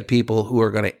you're going to get people who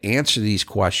are going to answer these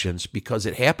questions because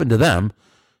it happened to them,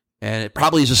 and it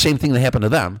probably is the same thing that happened to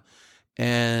them.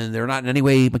 And they're not in any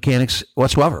way mechanics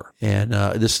whatsoever. And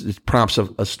this prompts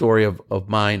a story of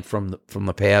mine from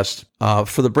the past.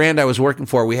 For the brand I was working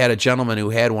for, we had a gentleman who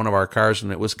had one of our cars,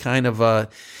 and it was kind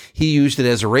of he used it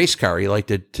as a race car. He liked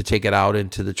to take it out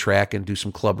into the track and do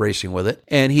some club racing with it.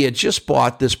 And he had just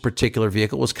bought this particular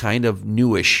vehicle. It was kind of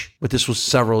newish, but this was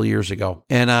several years ago.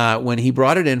 And when he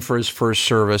brought it in for his first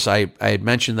service, I had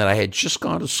mentioned that I had just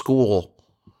gone to school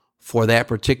for that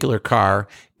particular car,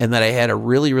 and that I had a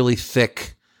really, really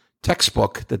thick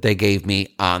textbook that they gave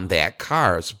me on that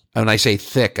car. And when I say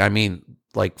thick, I mean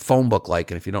like phone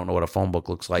book-like. And if you don't know what a phone book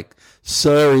looks like,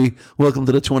 sorry, welcome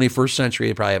to the 21st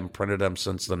century. I probably haven't printed them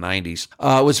since the 90s.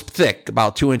 It was thick,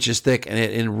 about 2 inches thick, and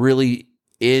it really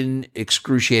in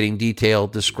excruciating detail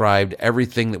described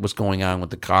everything that was going on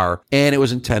with the car, and it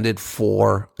was intended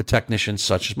for a technician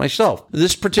such as myself.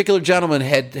 This particular gentleman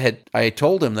I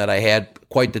told him that I had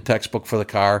quite the textbook for the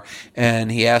car,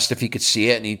 and he asked if he could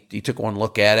see it, and he took one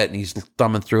look at it, and he's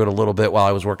thumbing through it a little bit while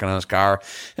I was working on his car,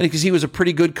 and because he was a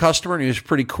pretty good customer, and he was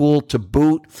pretty cool to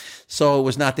boot, so it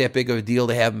was not that big of a deal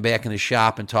to have him back in the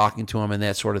shop and talking to him and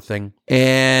that sort of thing.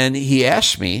 And he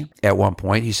asked me at one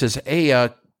point, he says, hey,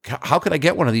 how could I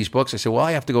get one of these books? I said, well,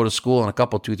 I have to go to school in a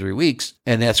couple, 2-3 weeks,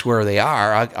 and that's where they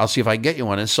are. I'll see if I can get you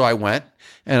one. And so I went,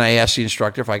 And I asked the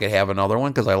instructor if I could have another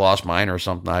one because I lost mine or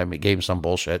something. I gave him some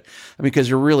bullshit because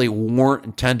they really weren't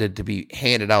intended to be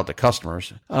handed out to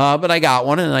customers. But I got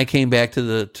one, and I came back to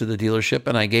the dealership,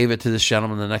 and I gave it to this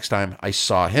gentleman the next time I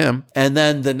saw him. And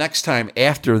then the next time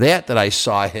after that I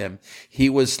saw him, he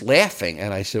was laughing.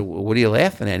 And I said, well, what are you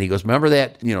laughing at? And he goes, remember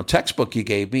that, textbook you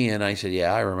gave me? And I said,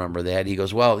 yeah, I remember that. He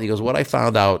goes, what I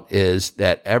found out is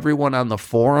that everyone on the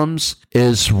forums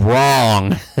is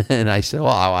wrong. And I said,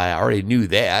 well, I already knew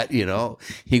that,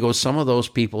 He goes, some of those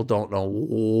people don't know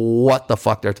what the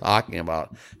fuck they're talking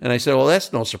about. And I said, well,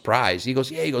 that's no surprise. He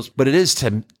goes, yeah, but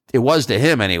it was to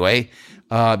him anyway.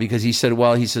 Because he said,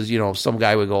 some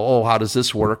guy would go, oh, how does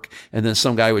this work? And then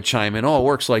some guy would chime in, oh, it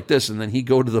works like this. And then he'd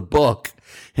go to the book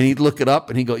and he'd look it up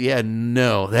and he'd go, yeah,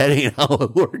 no, that ain't how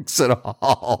it works at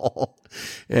all.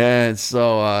 And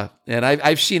so, and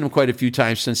I've seen him quite a few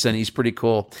times since then. He's pretty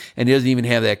cool. And he doesn't even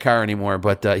have that car anymore,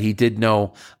 but he did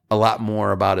know a lot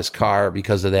more about his car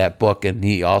because of that book. And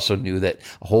he also knew that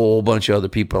a whole bunch of other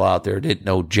people out there didn't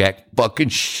know jack fucking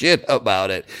shit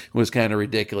about it. It was kind of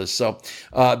ridiculous. So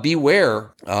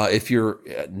beware if you're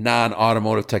a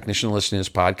non-automotive technician listening to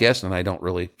this podcast, and I don't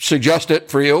really suggest it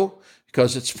for you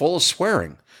because it's full of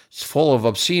swearing. It's full of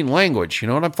obscene language. You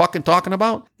know what I'm fucking talking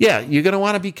about? Yeah, you're going to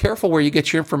want to be careful where you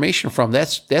get your information from.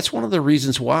 That's one of the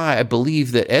reasons why I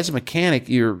believe that as a mechanic,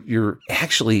 you're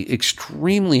actually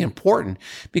extremely important,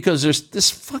 because there's this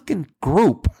fucking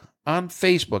group on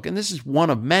Facebook, and this is one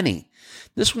of many.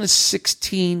 This one is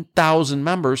 16,000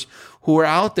 members who are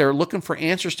out there looking for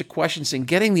answers to questions and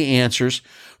getting the answers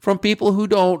from people who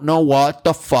don't know what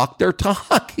the fuck they're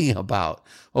talking about.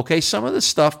 Okay, some of the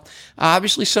stuff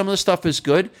is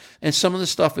good and some of the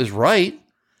stuff is right,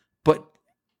 but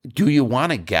do you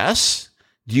want to guess?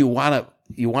 Do you want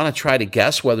to try to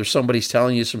guess whether somebody's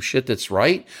telling you some shit that's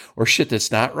right or shit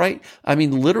that's not right? I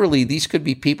mean, literally, these could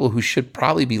be people who should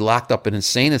probably be locked up in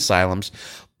insane asylums,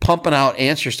 pumping out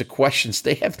answers to questions.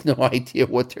 They have no idea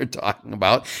what they're talking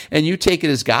about. And you take it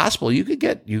as gospel. You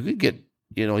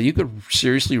could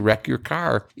seriously wreck your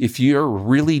car if you're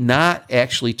really not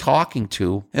actually talking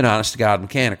to an honest to God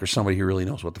mechanic or somebody who really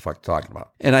knows what the fuck they're talking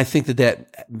about. And I think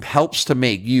that helps to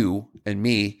make you and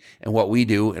me and what we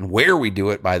do and where we do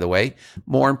it, by the way,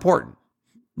 more important.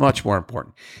 Much more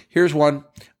important. Here's one,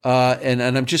 and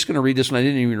I'm just going to read this one. I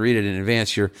didn't even read it in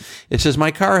advance here. It says, my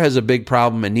car has a big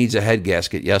problem and needs a head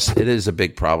gasket. Yes, it is a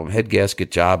big problem. Head gasket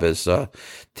job is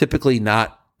typically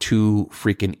not too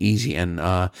freaking easy. And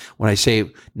when I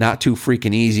say not too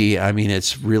freaking easy, I mean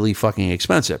it's really fucking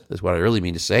expensive. That's what I really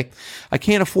mean to say. I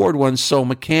can't afford one, so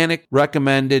mechanic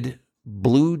recommended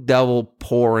Blue Devil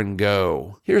Pour and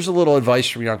Go. Here's a little advice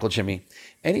from your Uncle Jimmy.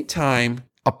 Anytime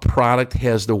a product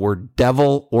has the word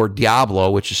devil or diablo,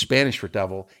 which is Spanish for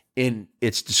devil, in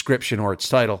its description or its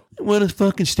title, I want to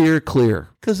fucking steer clear,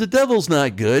 because the devil's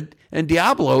not good. And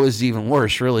Diablo is even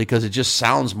worse, really, because it just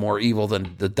sounds more evil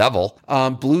than the devil.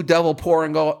 Blue Devil Pour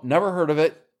and Go, never heard of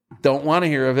it. Don't want to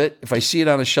hear of it. If I see it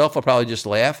on a shelf, I'll probably just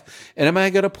laugh. And am I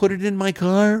going to put it in my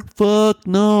car? Fuck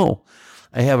no.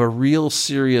 I have a real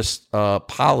serious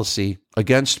policy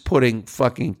against putting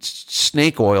fucking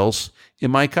snake oils in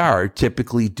my car. I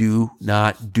typically do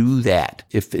not do that.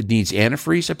 If it needs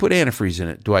antifreeze, I put antifreeze in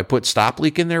it. Do I put stop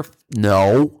leak in there?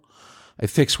 No. I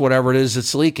fix whatever it is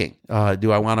that's leaking.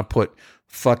 Do I want to put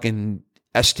fucking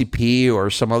STP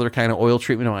or some other kind of oil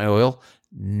treatment on my oil?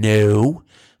 No.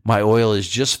 My oil is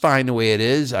just fine the way it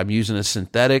is. I'm using a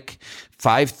synthetic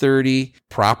 530,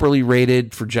 properly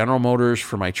rated for General Motors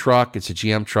for my truck. It's a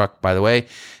GM truck, by the way.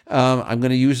 I'm going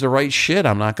to use the right shit.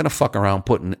 I'm not going to fuck around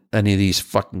putting any of these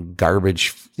fucking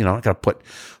garbage. I'm not going to put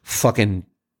fucking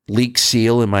leak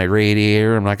seal in my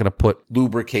radiator. I'm not going to put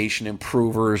lubrication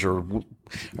improvers or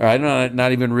I'm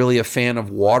not even really a fan of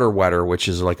water wetter, which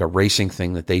is like a racing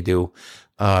thing that they do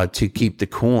to keep the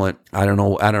coolant. I don't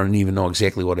know. I don't even know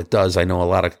exactly what it does. I know a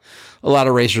lot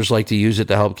of racers like to use it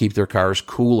to help keep their cars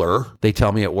cooler. They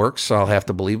tell me it works, so I'll have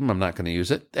to believe them. I'm not going to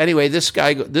use it. Anyway, this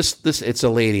guy, it's a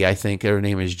lady, I think. Her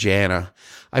name is Jana.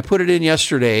 I put it in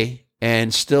yesterday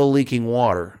and still leaking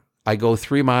water. I go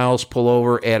 3 miles, pull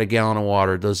over, add a gallon of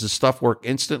water. Does this stuff work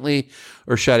instantly,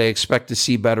 or should I expect to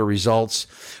see better results?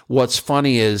 What's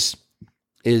funny is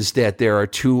that there are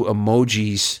two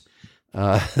emojis.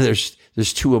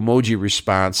 There's two emoji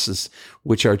responses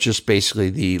which are just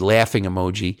basically the laughing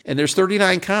emoji. And there's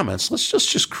 39 comments. Let's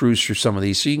just cruise through some of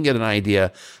these so you can get an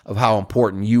idea of how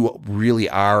important you really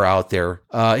are out there.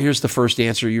 Here's the first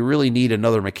answer. You really need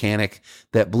another mechanic.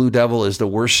 That Blue Devil is the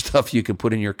worst stuff you can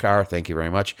put in your car. Thank you very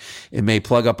much. It may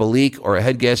plug up a leak or a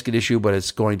head gasket issue, but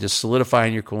it's going to solidify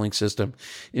in your cooling system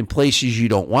in places you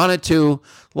don't want it to,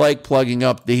 like plugging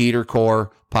up the heater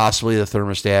core, possibly the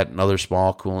thermostat, and other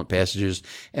small coolant passages.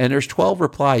 And there's 12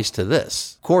 replies to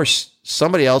this. Of course,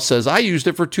 somebody else says, I used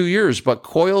it for 2 years, but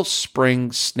coil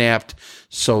spring snapped,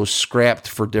 so scrapped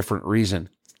for different reason.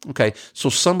 Okay, so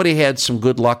somebody had some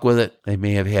good luck with it. They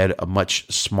may have had a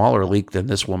much smaller leak than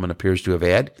this woman appears to have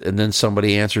had. And then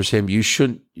somebody answers him, you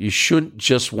shouldn't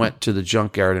just went to the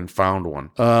junkyard and found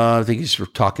one. I think he's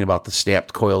talking about the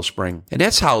snapped coil spring. And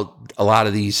that's how a lot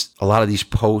of these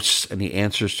posts and the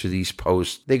answers to these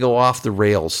posts, they go off the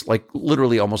rails, like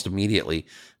literally almost immediately.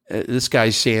 This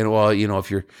guy's saying, well,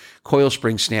 if your coil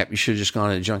spring snapped, you should have just gone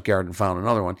to the junkyard and found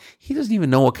another one. He doesn't even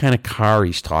know what kind of car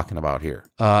he's talking about here.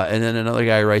 And then another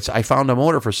guy writes, I found a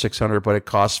motor for $600, but it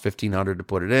costs $1,500 to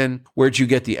put it in. Where'd you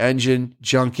get the engine?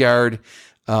 Junkyard.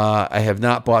 I have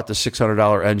not bought the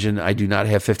 $600 engine. I do not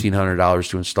have $1,500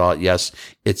 to install it. Yes,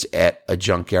 it's at a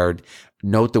junkyard.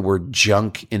 Note the word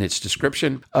junk in its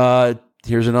description.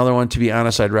 Here's another one. To be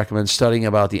honest, I'd recommend studying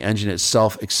about the engine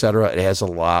itself, etc. It has a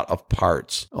lot of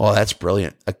parts. Oh, that's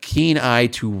brilliant. A keen eye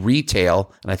to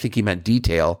retail, and I think he meant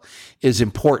detail, is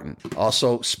important.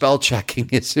 Also, spell checking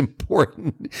is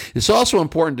important. It's also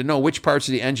important to know which parts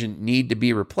of the engine need to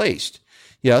be replaced.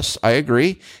 Yes, I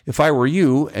agree. If I were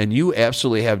you and you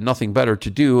absolutely have nothing better to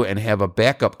do and have a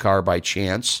backup car by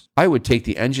chance, I would take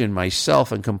the engine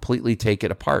myself and completely take it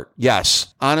apart.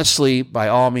 Yes, honestly, by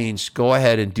all means, go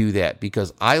ahead and do that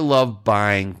because I love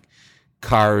buying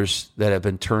cars that have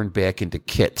been turned back into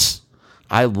kits.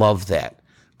 I love that.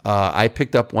 I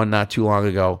picked up one not too long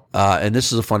ago, and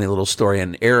this is a funny little story,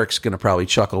 and Eric's going to probably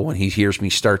chuckle when he hears me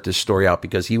start this story out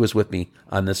because he was with me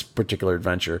on this particular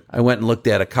adventure. I went and looked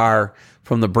at a car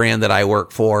from the brand that I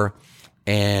work for,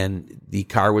 and the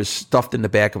car was stuffed in the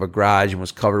back of a garage and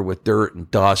was covered with dirt and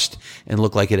dust and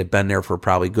looked like it had been there for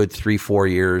probably good 3-4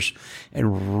 years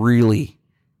and really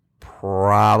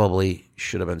probably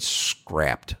should have been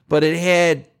scrapped. But it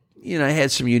had it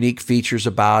had some unique features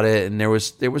about it, and there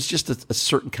was just a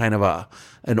certain kind of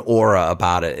an aura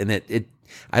about it, and it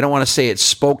I don't want to say it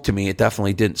spoke to me. It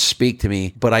definitely didn't speak to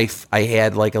me, but I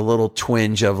had like a little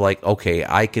twinge of like, okay,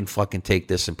 I can fucking take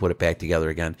this and put it back together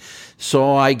again.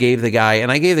 So I gave the guy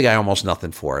almost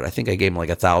nothing for it. I think I gave him like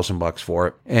 $1,000 for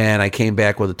it. And I came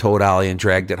back with a tow dolly and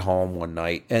dragged it home one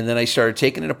night. And then I started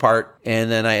taking it apart, and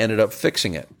then I ended up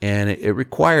fixing it. And it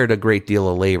required a great deal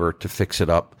of labor to fix it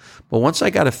up. But once I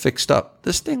got it fixed up,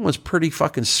 this thing was pretty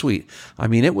fucking sweet. I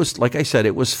mean, it was, like I said,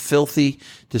 it was filthy,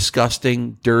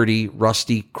 disgusting, dirty,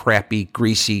 rusty, crappy,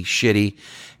 greasy, shitty.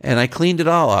 And I cleaned it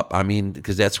all up. I mean,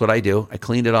 because that's what I do. I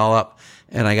cleaned it all up,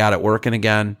 and I got it working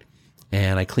again.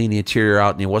 And I cleaned the interior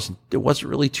out, and it wasn't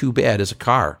really too bad as a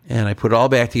car. And I put it all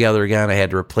back together again. I had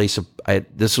to replace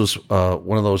this was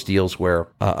one of those deals where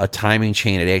a timing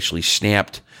chain had actually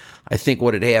snapped. I think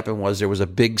what had happened was there was a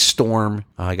big storm.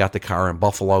 I got the car in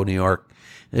Buffalo, New York.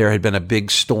 There had been a big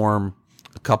storm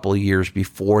a couple of years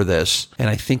before this, and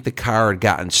I think the car had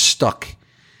gotten stuck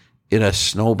in a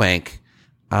snowbank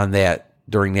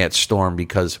during that storm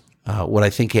because what I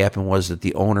think happened was that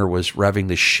the owner was revving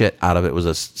the shit out of it. It was a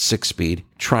 6-speed,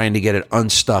 trying to get it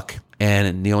unstuck.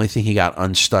 And the only thing he got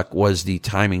unstuck was the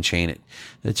timing chain.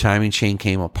 The timing chain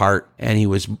came apart, and he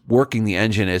was working the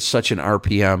engine at such an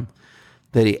RPM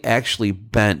that he actually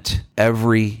bent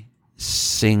every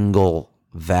single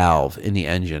valve in the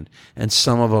engine, and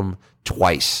some of them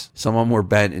twice. Some of them were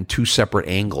bent in 2 separate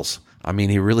angles. I mean,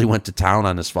 he really went to town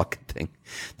on this fucking thing.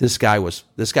 This guy was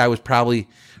probably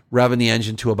revving the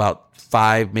engine to about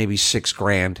 $5,000, maybe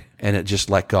 $6,000, and it just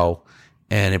let go,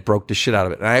 and it broke the shit out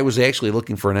of it. And I was actually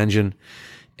looking for an engine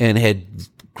and had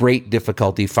great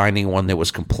difficulty finding one that was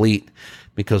complete,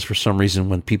 because for some reason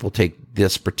when people take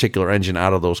this particular engine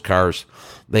out of those cars,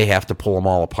 they have to pull them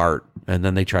all apart, and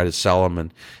then they try to sell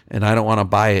them. And I don't want to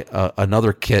buy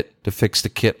another kit to fix the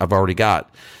kit I've already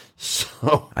got.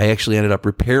 So I actually ended up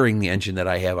repairing the engine that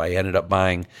I have. I ended up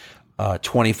buying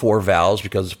 24 valves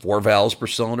because it's 4 valves per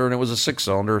cylinder, and it was a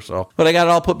 6-cylinder. But I got it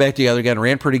all put back together again.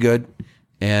 Ran pretty good.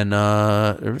 And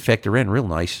in fact, it ran real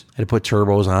nice. I had to put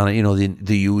turbos on it,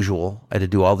 the usual. I had to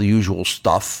do all the usual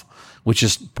stuff, which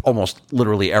is almost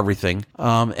literally everything.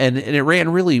 And it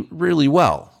ran really, really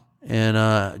well.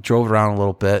 And drove it around a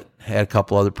little bit. Had a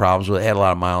couple other problems with it. Had a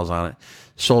lot of miles on it.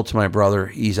 Sold to my brother.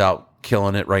 He's out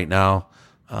killing it right now.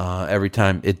 Every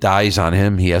time it dies on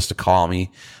him, he has to call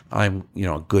me. I'm,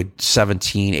 a good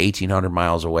 1,800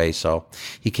 miles away, so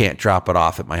he can't drop it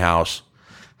off at my house.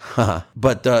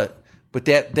 But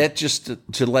that just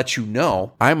to let you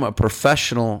know, I'm a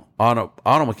professional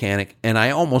auto mechanic, and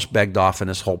I almost begged off in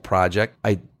this whole project.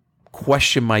 I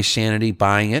questioned my sanity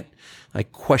buying it. I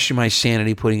questioned my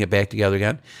sanity putting it back together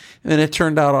again, and it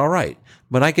turned out all right.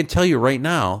 But I can tell you right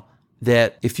now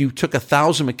that if you took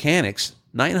 1,000 mechanics,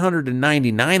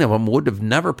 999 of them would have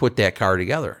never put that car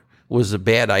together. It was a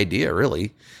bad idea,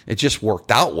 really. It just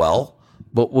worked out well,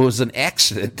 but it was an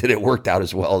accident that it worked out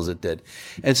as well as it did.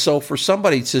 And so for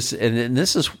somebody to, and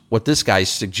this is what this guy's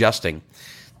suggesting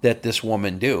that this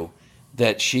woman do,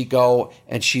 that she go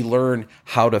and she learn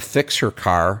how to fix her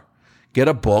car, get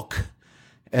a book,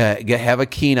 have a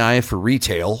keen eye for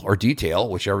retail or detail,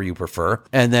 whichever you prefer,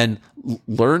 and then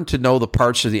learn to know the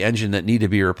parts of the engine that need to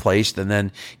be replaced. And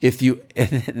then if you,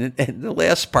 and the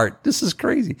last part, this is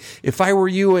crazy. If I were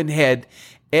you and had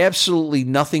absolutely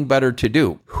nothing better to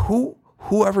do,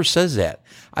 whoever says that,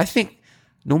 I think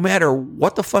no matter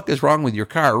what the fuck is wrong with your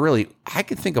car, really, I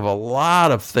could think of a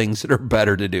lot of things that are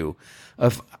better to do.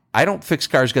 I don't fix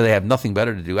cars because I have nothing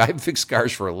better to do. I fix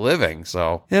cars for a living.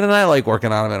 So, and I like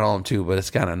working on them at home too, but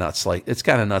it's kind of nuts. It's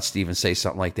kind of nuts to even say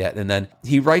something like that. And then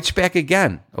he writes back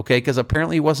again, okay, because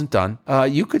apparently he wasn't done.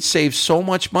 You could save so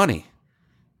much money.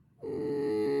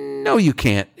 No, you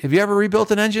can't. Have you ever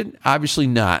rebuilt an engine? Obviously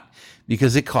not,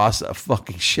 because it costs a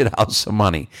fucking shit house of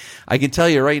money. I can tell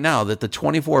you right now that the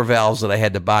 24 valves that I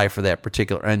had to buy for that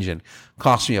particular engine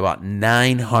cost me about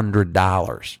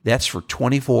 $900. That's for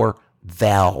 24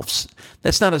 valves.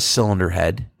 That's not a cylinder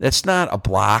head. That's not a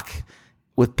block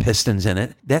with pistons in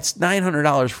it. That's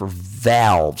 $900 for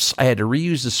valves. I had to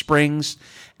reuse the springs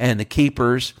and the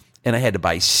keepers, and I had to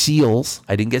buy seals.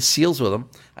 I didn't get seals with them.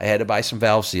 I had to buy some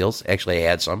valve seals. Actually, I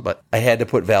had some, but I had to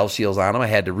put valve seals on them. I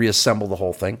had to reassemble the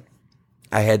whole thing.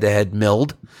 I had to have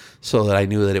milled so that I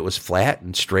knew that it was flat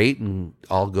and straight and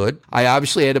all good. I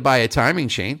obviously had to buy a timing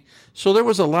chain. So there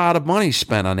was a lot of money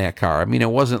spent on that car. I mean,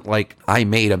 it wasn't like I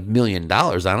made $1 million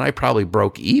on it. I probably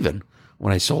broke even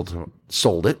when I sold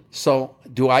it. So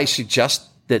do I suggest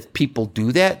that people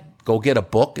do that? Go get a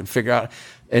book and figure out.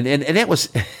 And that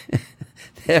was,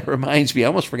 that reminds me, I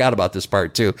almost forgot about this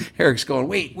part too. Eric's going,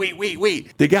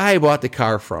 wait. The guy I bought the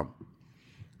car from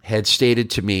had stated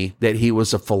to me that he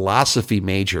was a philosophy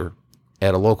major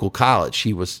at a local college.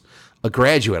 He was a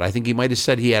graduate. I think he might have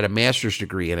said he had a master's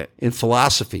degree in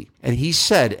philosophy. And he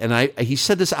said, he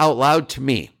said this out loud to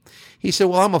me. He said,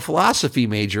 "Well, I'm a philosophy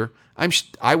major.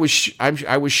 I was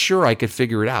sure I could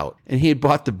figure it out." And he had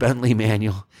bought the Bentley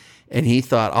manual, and he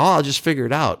thought, "Oh, I'll just figure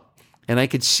it out." And I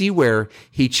could see where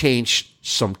he changed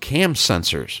some cam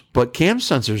sensors, but cam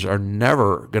sensors are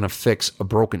never going to fix a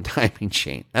broken timing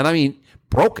chain. And I mean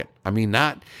broken. I mean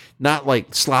not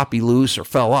like sloppy loose or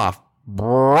fell off.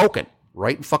 Broken.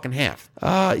 Right in fucking half.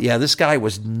 Yeah, this guy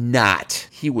was not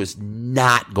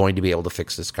going to be able to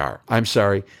fix this car. I'm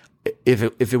sorry. If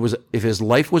his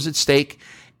life was at stake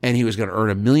and he was going to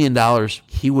earn $1 million,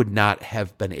 he would not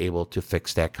have been able to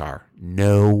fix that car.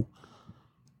 No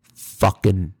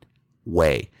fucking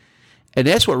way. And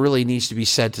that's what really needs to be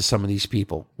said to some of these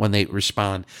people when they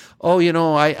respond. "Oh,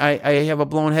 I have a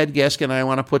blown head gasket and I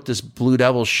want to put this Blue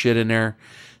Devil shit in there,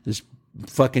 this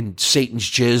fucking Satan's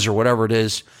jizz or whatever it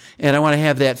is, and I want to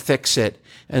have that fix it."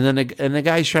 And then the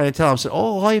guy's trying to tell him,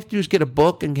 "Oh, all you have to do is get a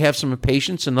book and have some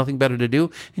patience and nothing better to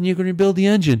do, and you can rebuild the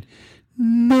engine."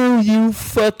 No, you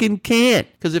fucking can't.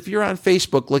 Because if you're on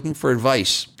Facebook looking for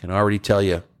advice, I can already tell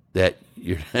you that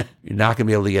you're not going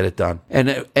to be able to get it done.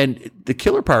 And the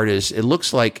killer part is, it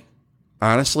looks like,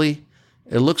 honestly,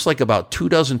 about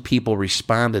 24 people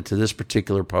responded to this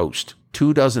particular post.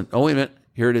 24. Oh, wait a minute.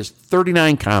 Here it is.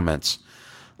 39 comments.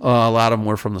 A lot of them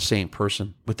were from the same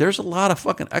person. But there's a lot of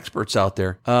fucking experts out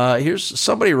there. Here's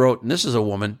somebody wrote, and this is a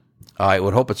woman. I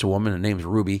would hope it's a woman. Her name's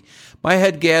Ruby. "My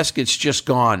head gasket's just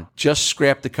gone. Just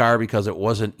scrapped the car because it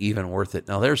wasn't even worth it."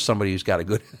 Now, there's somebody who's got a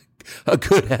good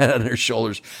head on their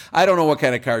shoulders. I don't know what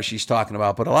kind of car she's talking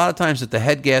about, but a lot of times if the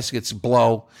head gaskets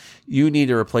blow, you need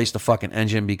to replace the fucking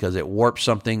engine because it warps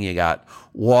something. You got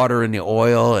water in the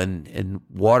oil, and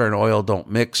water and oil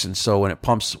don't mix, and so when it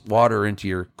pumps water into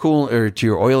your to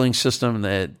your oiling system,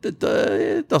 it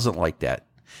doesn't like that.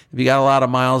 If you got a lot of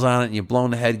miles on it and you've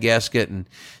blown the head gasket and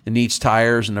it needs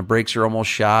tires and the brakes are almost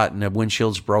shot and the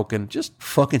windshield's broken, just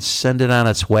fucking send it on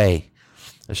its way.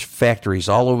 There's factories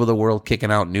all over the world kicking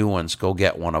out new ones. Go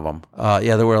get one of them.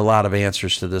 Yeah, there were a lot of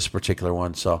answers to this particular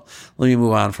one. So let me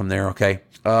move on from there, okay?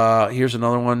 Here's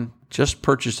another one. Just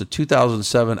purchased a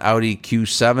 2007 Audi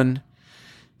Q7.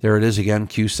 There it is again,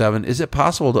 Q7. Is it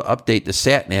possible to update the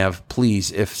sat nav,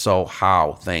 please? If so,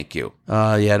 how? Thank you.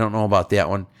 Yeah, I don't know about that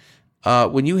one.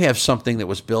 When you have something that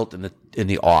was built in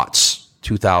the aughts,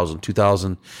 2000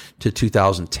 to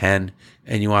 2010,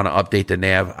 and you want to update the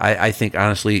nav, I think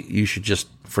honestly you should just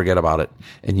forget about it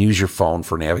and use your phone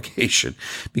for navigation,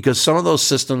 because some of those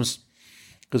systems,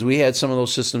 because we had some of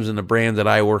those systems in the brand that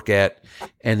I work at,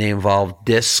 and they involved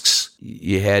discs.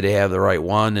 You had to have the right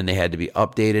one, and they had to be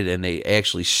updated, and they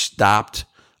actually stopped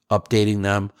updating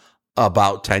them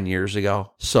about 10 years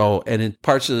ago. So, and in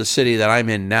parts of the city that I'm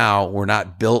in now were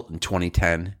not built in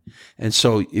 2010. And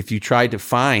so if you tried to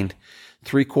find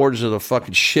 3/4 of the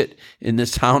fucking shit in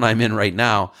this town I'm in right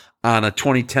now on a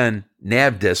 2010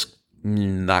 nav disc, you're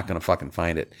not going to fucking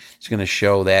find it. It's going to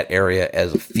show that area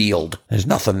as a field. There's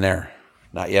nothing there.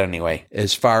 Not yet anyway.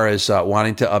 As far as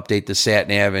wanting to update the sat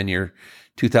nav in your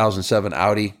 2007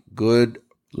 Audi, good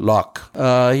luck.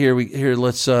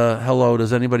 Let's hello,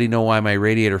 does anybody know why my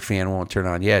radiator fan won't turn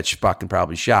on? Yeah, it's fucking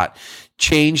probably shot.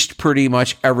 Changed pretty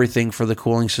much everything for the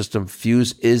cooling system.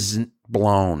 Fuse isn't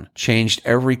blown. Changed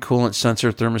every coolant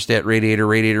sensor, thermostat,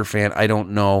 radiator fan. I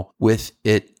don't know. With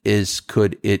it is,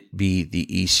 could it be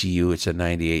the ECU? It's a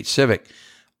 98 Civic.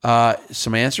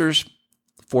 Some answers.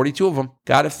 42 of them.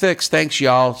 Got it fixed. Thanks,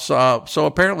 y'all. So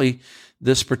apparently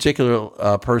this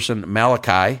particular person,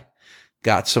 Malachi,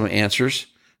 got some answers.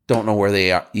 Don't know where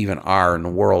they even are in the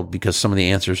world, because some of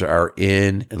the answers are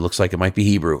in, it looks like it might be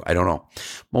Hebrew. I don't know.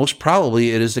 Most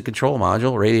probably it is the control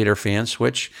module, radiator fan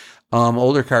switch.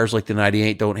 Older cars like the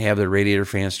 98 don't have the radiator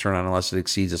fans turn on unless it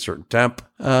exceeds a certain temp.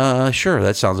 Sure,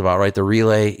 that sounds about right. The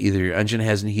relay, either your engine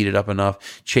hasn't heated up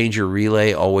enough. Change your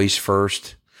relay always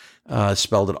first.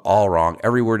 Spelled it all wrong.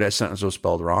 Every word in that sentence was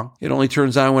spelled wrong. It only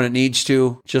turns on when it needs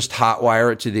to. Just hot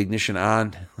wire it to the ignition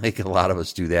on. Like a lot of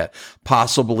us do that.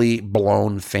 Possibly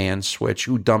blown fan switch.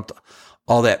 Who dumped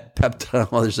all that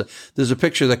Pepto? Well, there's a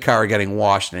picture of the car getting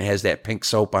washed and it has that pink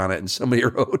soap on it, and somebody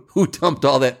wrote, "Who dumped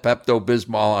all that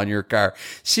Pepto-Bismol on your car?"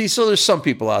 See, so there's some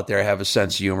people out there have a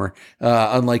sense of humor,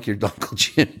 unlike your Uncle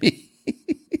Jimmy.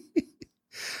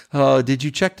 Oh, did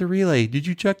you check the relay? Did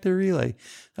you check the relay?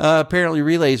 Apparently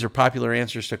relays are popular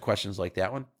answers to questions like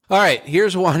that one. All right,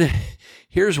 here's one.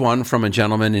 Here's one from a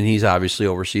gentleman, and he's obviously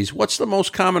overseas. What's the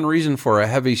most common reason for a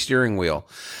heavy steering wheel?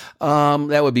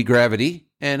 That would be gravity.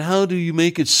 And how do you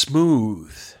make it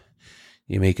smooth?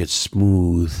 You make it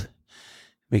smooth.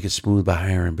 Make it smooth by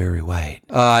hiring Barry White.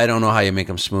 I don't know how you make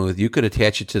them smooth. You could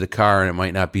attach it to the car, and it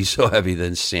might not be so heavy,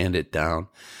 then sand it down.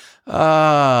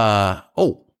 Oh.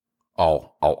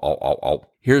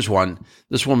 Here's one.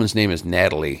 This woman's name is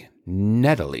Natalie.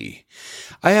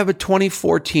 I have a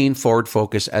 2014 Ford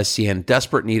Focus SCN,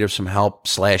 desperate need of some help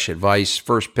 / advice.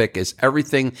 First pick is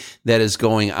everything that is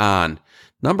going on.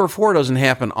 Number 4 doesn't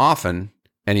happen often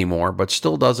anymore, but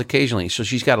still does occasionally. So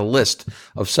she's got a list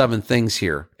of 7 things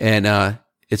here. And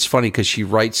it's funny because she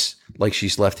writes like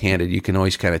she's left-handed. You can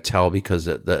always kind of tell because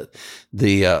the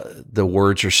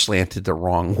words are slanted the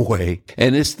wrong way.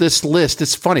 And it's this list.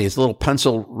 It's funny. It's a little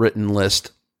pencil-written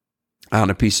list on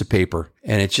a piece of paper,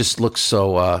 and it just looks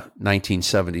so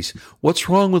 1970s. What's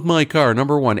wrong with my car?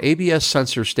 Number 1, ABS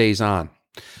sensor stays on,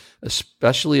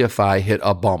 especially if I hit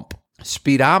a bump.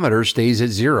 Speedometer stays at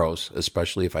zeros,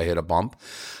 especially if I hit a bump.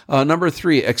 Number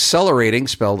 3, accelerating,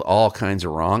 spelled all kinds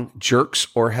of wrong, jerks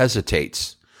or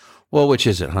hesitates. Well, which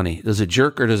is it, honey? Does it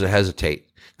jerk or does it hesitate?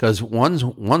 Because one's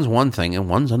one thing and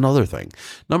one's another thing.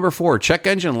 Number 4, check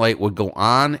engine light would go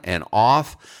on and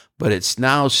off, but it's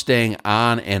now staying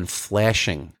on and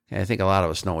flashing. I think a lot of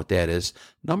us know what that is.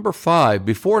 Number 5,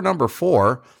 before number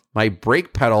 4, my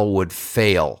brake pedal would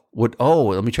fail.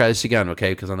 Let me try this again,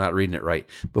 okay, because I'm not reading it right.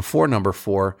 Before number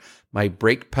 4, my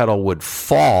brake pedal would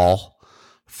fall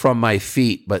from my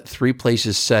feet, but 3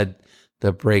 places said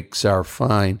the brakes are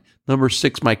fine. Number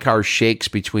 6, my car shakes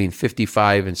between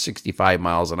 55 and 65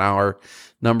 miles an hour.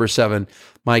 Number 7,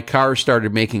 my car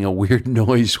started making a weird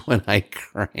noise when I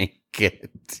crank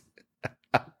it.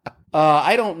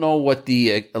 I don't know what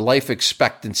the life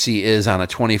expectancy is on a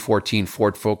 2014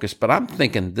 Ford Focus, but I'm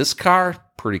thinking this car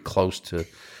pretty close to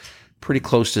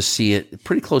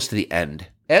the end.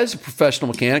 As a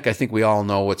professional mechanic, I think we all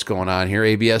know what's going on here.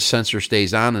 ABS sensor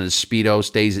stays on and the speedo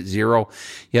stays at 0.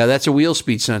 Yeah, that's a wheel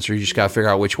speed sensor. You just got to figure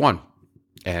out which one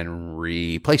and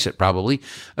replace it probably.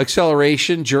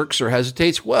 Acceleration, jerks or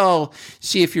hesitates. Well,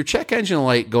 see, if your check engine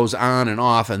light goes on and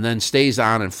off and then stays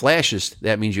on and flashes,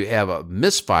 that means you have a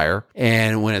misfire.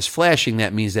 And when it's flashing,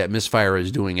 that means that misfire is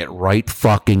doing it right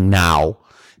fucking now.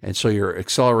 And so your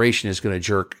acceleration is going to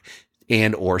jerk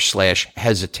and or /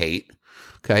 hesitate.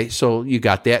 Okay, so you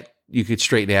got that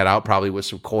straighten that out probably with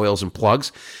some coils and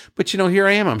plugs. But here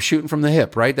I am. I'm shooting from the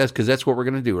hip, right? That's because that's what we're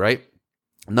going to do, right?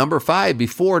 Number 5,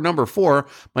 before number 4,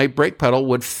 my brake pedal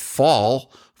would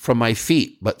fall from my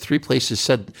feet. But 3 places.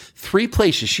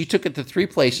 She took it to 3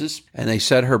 places, and they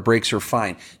said her brakes are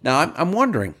fine. Now, I'm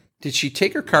wondering, did she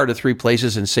take her car to 3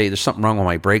 places and say there's something wrong with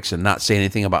my brakes and not say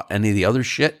anything about any of the other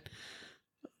shit?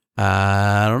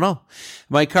 I don't know.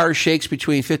 My car shakes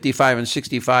between 55 and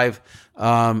 65.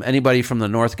 Anybody from the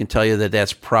north can tell you that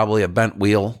that's probably a bent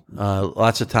wheel.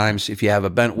 Lots of times, if you have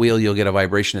a bent wheel, you'll get a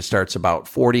vibration that starts about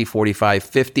 40, 45,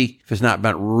 50. If it's not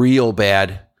bent real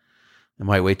bad, it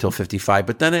might wait till 55.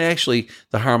 But then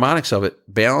the harmonics of it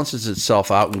balances itself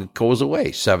out and goes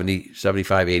away 70,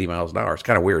 75, 80 miles an hour. It's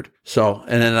kind of weird. So,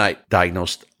 and then I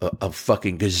diagnosed a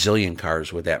fucking gazillion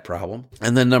cars with that problem.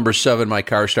 And then number 7, my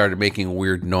car started making a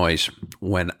weird noise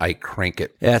when I crank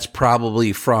it. That's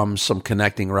probably from some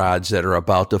connecting rods that are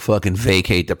about to fucking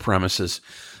vacate the premises.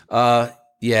 I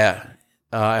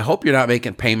hope you're not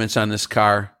making payments on this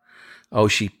car. Oh,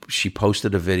 she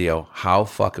posted a video. How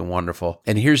fucking wonderful.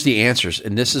 And here's the answers.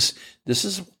 And this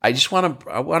is I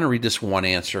want to read this one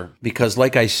answer because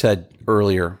like I said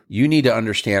earlier, you need to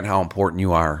understand how important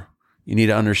you are. You need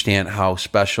to understand how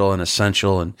special and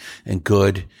essential and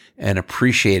good and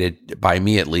appreciated by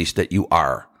me at least that you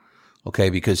are. Okay,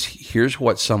 because here's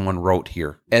what someone wrote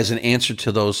here as an answer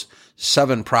to those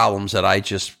 7 problems that I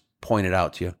just pointed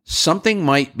out to you. Something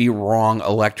might be wrong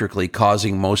electrically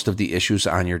causing most of the issues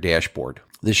on your dashboard.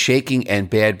 The shaking and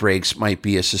bad brakes might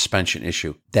be a suspension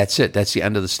issue. That's it. That's the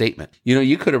end of the statement.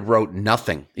 You could have wrote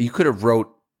nothing. You could have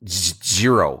wrote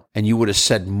 0 and you would have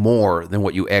said more than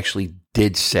what you actually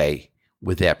did say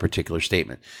with that particular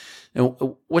statement. And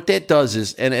what that does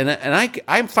is, and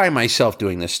I find myself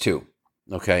doing this too.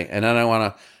 Okay. And then I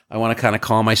want to kind of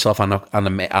calm myself out on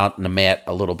the mat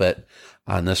a little bit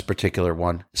on this particular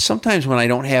one. Sometimes when I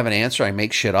don't have an answer, I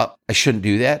make shit up. I shouldn't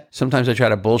do that. Sometimes I try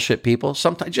to bullshit people.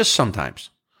 Sometimes,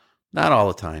 not all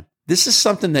the time. This is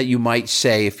something that you might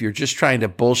say if you're just trying to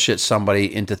bullshit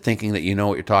somebody into thinking that you know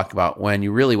what you're talking about, when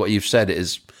you really, what you've said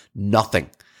is nothing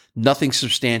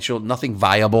substantial, nothing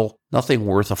viable, nothing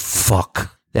worth a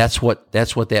fuck. That's what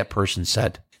that person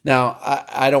said. Now,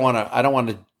 I don't want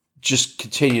to just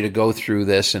continue to go through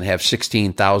this and have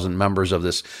 16,000 members of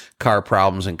this car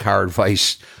problems and car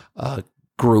advice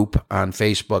group on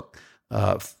Facebook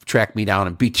track me down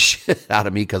and beat the shit out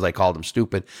of me because I called them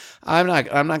stupid. I'm not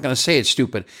going to say it's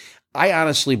stupid. I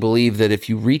honestly believe that if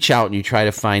you reach out and you try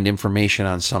to find information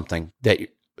on something,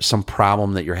 some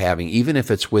problem that you're having, even if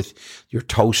it's with your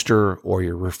toaster or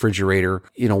your refrigerator,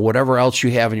 whatever else you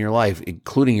have in your life,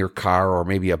 including your car or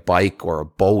maybe a bike or a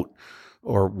boat,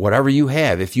 or whatever you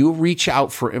have, if you reach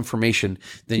out for information,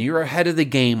 then you're ahead of the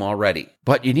game already.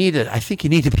 But I think you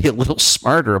need to be a little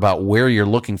smarter about where you're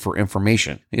looking for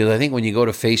information. Because I think when you go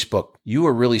to Facebook, you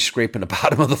are really scraping the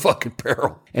bottom of the fucking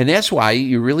barrel. And that's why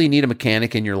you really need a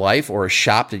mechanic in your life or a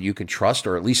shop that you can trust,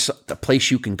 or at least a place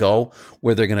you can go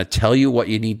where they're going to tell you what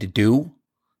you need to do.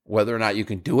 Whether or not you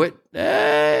can do it,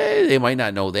 they might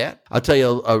not know that. I'll tell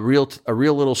you a real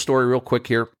little story real quick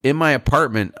here. In my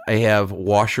apartment, I have a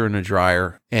washer and a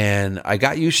dryer, and I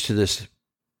got used to this,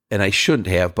 and I shouldn't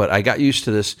have, but I got used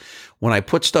to this. When I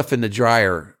put stuff in the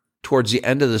dryer, towards the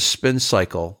end of the spin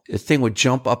cycle, the thing would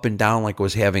jump up and down like it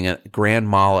was having a grand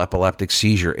mal epileptic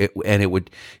seizure, and it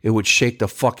would shake the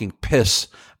fucking piss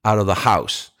out of the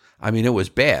house. I mean, it was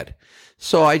bad.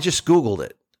 So I just Googled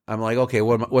it. I'm like, okay,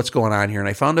 what's going on here? And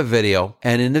I found a video,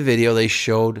 and in the video they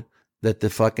showed that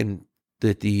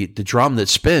the drum that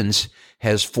spins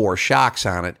has 4 shocks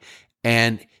on it,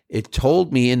 and it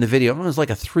told me in the video, it was like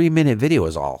a 3-minute video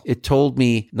is all. It told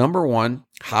me, number 1,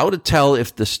 how to tell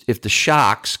if the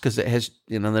shocks, because it has,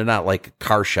 they're not like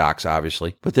car shocks,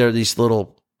 obviously, but they're these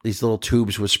little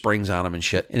tubes with springs on them and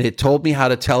shit. And it told me how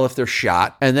to tell if they're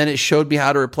shot, and then it showed me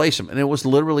how to replace them. And it was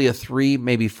literally a 3,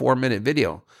 maybe 4-minute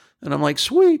video. And I'm like,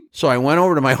 sweet. So I went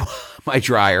over to my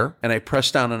dryer and I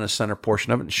pressed down on the center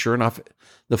portion of it. And sure enough,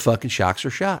 the fucking shocks are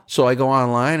shot. So I go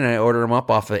online and I order them up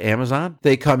off of Amazon.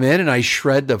 They come in and I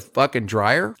shred the fucking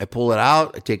dryer. I pull it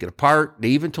out. I take it apart. They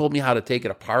even told me how to take it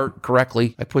apart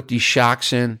correctly. I put these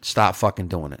shocks in. Stop fucking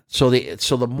doing it. So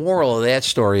the moral of that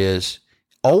story is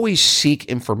always seek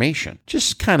information.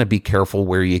 Just kind of be careful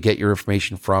where you get your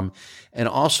information from. And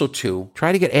also, too,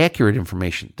 try to get accurate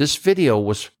information. This video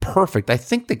was perfect. I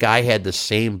think the guy had the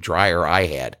same dryer I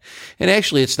had. And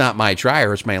actually, it's not my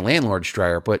dryer. It's my landlord's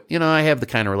dryer. But, I have the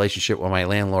kind of relationship with my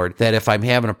landlord that if I'm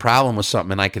having a problem with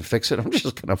something and I can fix it, I'm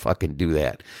just going to fucking do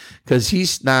that. Because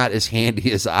he's not as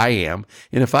handy as I am.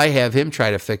 And if I have him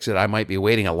try to fix it, I might be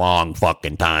waiting a long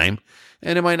fucking time.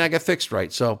 and it might not get fixed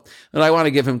right. So, and I want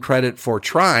to give him credit for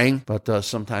trying, but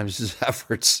sometimes his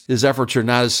efforts are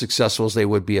not as successful as they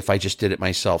would be if I just did it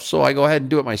myself. So I go ahead and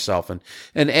do it myself. And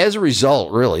as a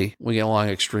result, really, we get along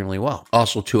extremely well.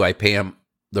 Also, too, I pay him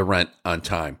the rent on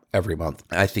time every month.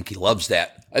 I think he loves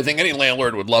that. I think any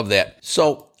landlord would love that.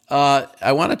 So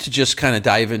I wanted to just kind of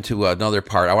dive into another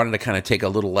part. I wanted to kind of take a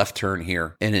little left turn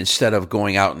here. And instead of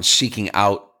going out and seeking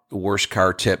out the worst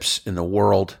car tips in the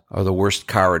world or the worst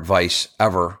car advice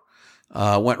ever,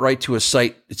 went right to a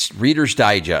site. It's Reader's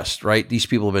Digest, right? These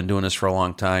people have been doing this for a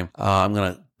long time. I'm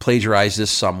going to plagiarize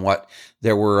this somewhat.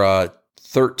 There were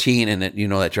 13, and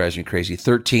that drives me crazy,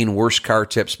 13 worst car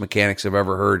tips mechanics have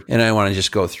ever heard. And I want to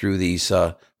just go through these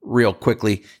real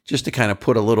quickly, just to kind of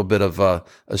put a little bit of a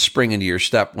spring into your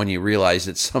step when you realize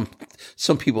that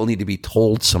some people need to be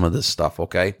told some of this stuff,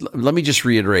 okay? Let me just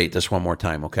reiterate this one more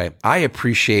time, okay? I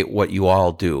appreciate what you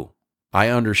all do. I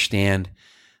understand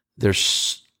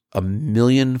there's a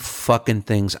million fucking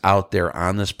things out there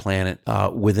on this planet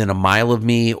within a mile of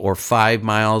me, or 5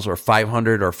 miles, or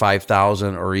 500, or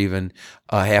 5,000, or even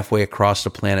halfway across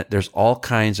the planet. There's all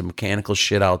kinds of mechanical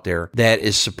shit out there that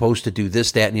is supposed to do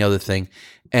this, that, and the other thing.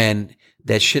 And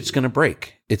that shit's going to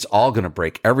break. It's all going to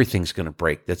break. Everything's going to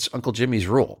break. That's Uncle Jimmy's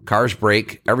rule. Cars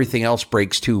break. Everything else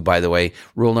breaks too, by the way.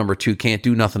 Rule number 2, can't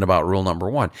do nothing about rule number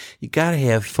 1. You got to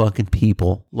have fucking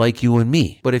people like you and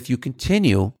me. But if you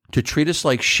continue to treat us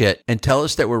like shit and tell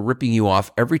us that we're ripping you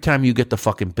off every time you get the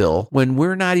fucking bill, when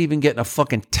we're not even getting a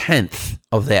fucking tenth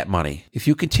of that money, if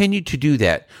you continue to do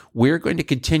that, we're going to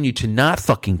continue to not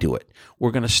fucking do it.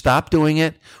 We're going to stop doing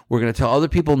it. We're going to tell other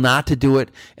people not to do it.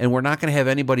 And we're not going to have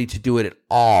anybody to do it at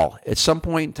all. At some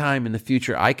point in time in the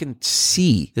future, I can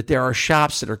see that there are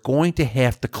shops that are going to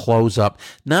have to close up,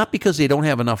 not because they don't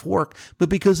have enough work, but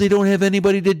because they don't have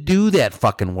anybody to do that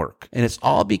fucking work. And it's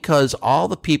all because all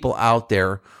the people out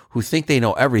there who think they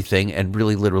know everything and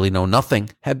really literally know nothing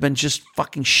have been just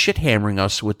fucking shit hammering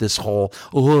us with this whole,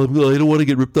 I don't want to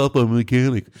get ripped off by a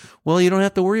mechanic. Well, you don't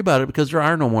have to worry about it because there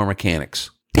are no more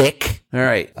mechanics. Dick. All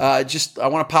right. I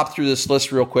want to pop through this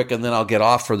list real quick, and then I'll get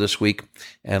off for this week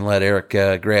and let Eric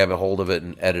grab a hold of it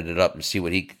and edit it up and see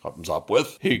what he comes up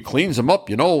with. He cleans them up,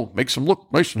 makes them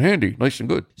look nice and handy, nice and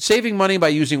good. Saving money by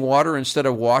using water instead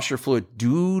of washer fluid.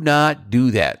 Do not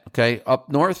do that, okay? Up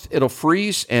north, it'll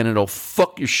freeze and it'll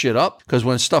fuck your shit up because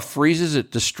when stuff freezes,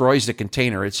 it destroys the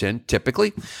container it's in,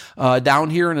 typically. Down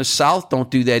here in the south,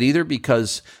 don't do that either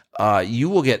because you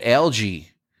will get algae.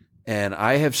 And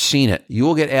I have seen it. You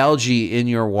will get algae in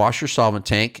your washer solvent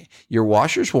tank. Your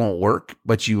washers won't work,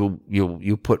 but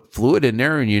you put fluid in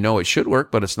there and it should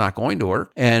work, but it's not going to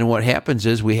work. And what happens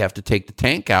is we have to take the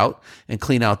tank out and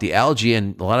clean out the algae.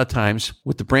 And a lot of times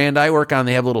with the brand I work on,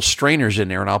 they have little strainers in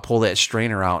there, and I'll pull that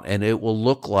strainer out and it will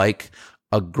look like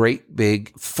a great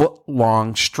big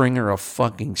foot-long stringer of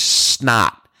fucking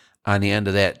snot on the end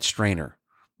of that strainer,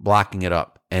 blocking it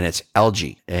up. And it's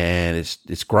algae, and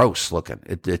it's gross looking.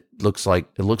 It looks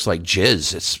like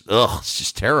jizz. It's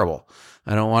just terrible.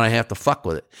 I don't want to have to fuck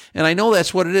with it. And I know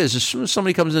that's what it is. As soon as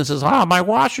somebody comes in and says, my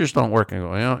washers don't work, I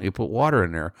go, you put water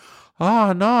in there.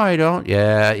 Oh, no, I don't.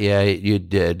 Yeah, you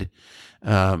did.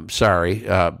 Sorry.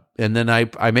 And then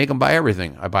I make them buy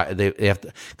everything. They have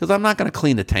to, because I'm not going to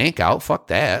clean the tank out. Fuck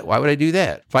that. Why would I do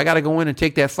that? If I got to go in and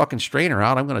take that fucking strainer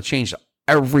out, I'm going to change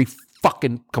every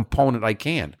fucking component I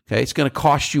can. Okay, it's going to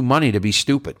cost you money to be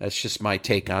stupid. That's just my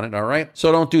take on it. All right,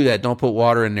 so don't do that. Don't put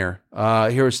water in there.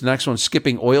 Here's the next one: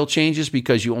 skipping oil changes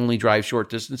because you only drive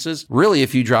short distances. Really,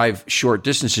 if you drive short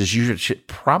distances, you should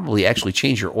probably actually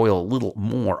change your oil a little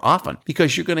more often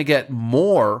because you're going to get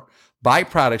more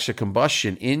byproducts of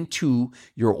combustion into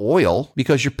your oil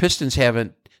because your pistons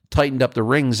haven't tightened up the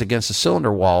rings against the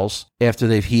cylinder walls after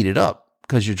they've heated up.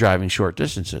 Because you're driving short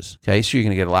distances. Okay, so you're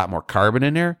going to get a lot more carbon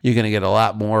in there. You're going to get a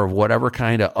lot more of whatever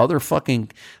kind of other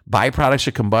fucking byproducts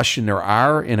of combustion there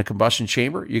are in a combustion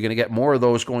chamber. You're going to get more of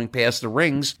those going past the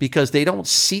rings because they don't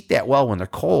seat that well when they're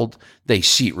cold. They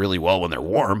seat really well when they're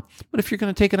warm. But if you're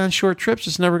going to take it on short trips,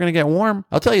 it's never going to get warm.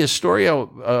 I'll tell you a story.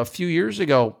 A few years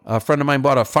ago, a friend of mine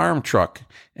bought a farm truck,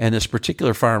 and this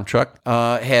particular farm truck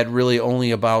had really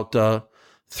only about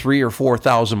 3,000 or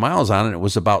 4,000 miles on it. It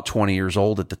was about 20 years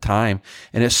old at the time,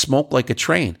 and it smoked like a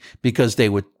train because they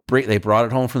brought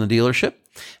it home from the dealership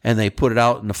and they put it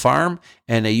out in the farm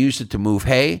and they used it to move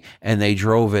hay, and they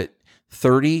drove it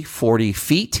 30, 40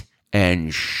 feet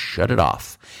and shut it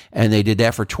off. And they did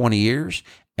that for 20 years,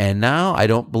 And now I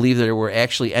don't believe there were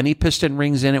actually any piston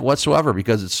rings in it whatsoever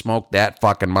because it smoked that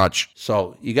fucking much.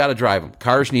 So you got to drive them.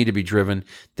 Cars need to be driven.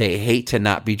 They hate to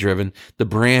not be driven. The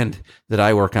brand that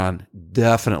I work on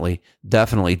definitely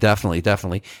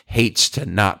hates to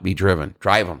not be driven.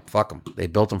 Drive them. Fuck them. They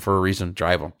built them for a reason.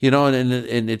 Drive them.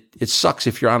 And it sucks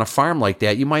if you're on a farm like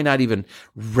that. You might not even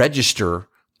register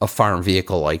a farm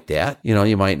vehicle like that.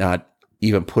 You might not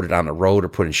even put it on the road or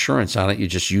put insurance on it. You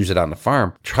just use it on the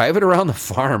farm. Drive it around the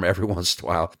farm every once in a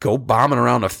while. Go bombing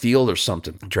around a field or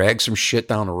something. Drag some shit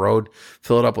down the road.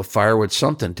 Fill it up with firewood,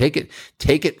 something. Take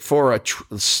it for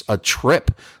a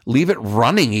trip. Leave it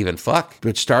running even. Fuck.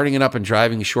 But starting it up and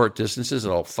driving short distances,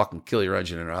 it'll fucking kill your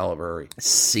engine in a hell of a hurry.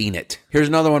 Seen it. Here's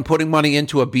another one. Putting money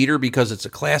into a beater because it's a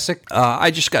classic.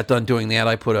 I just got done doing that.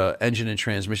 I put an engine and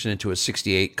transmission into a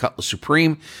 68 Cutlass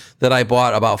Supreme that I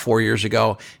bought about 4 years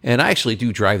ago. And I actually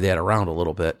do drive that around a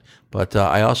little bit. But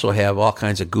I also have all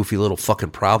kinds of goofy little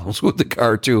fucking problems with the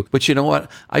car too. But you know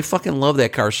what? I fucking love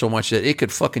that car so much that it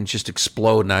could fucking just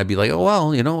explode, and I'd be like, oh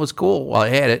well, it was cool while I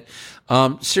had it.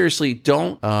 Seriously,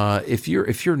 don't if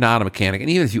you're not a mechanic, and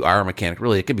even if you are a mechanic,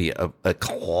 really, it can be a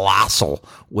colossal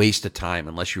waste of time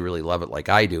unless you really love it like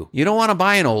I do. You don't want to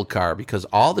buy an old car because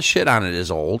all the shit on it is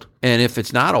old, and if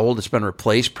it's not old, it's been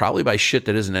replaced probably by shit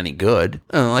that isn't any good,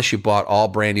 unless you bought all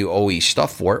brand new OE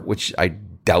stuff for it, which I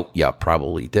doubt you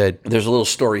probably did. There's a little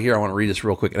story here. I want to read this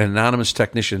real quick. An anonymous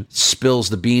technician spills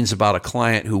the beans about a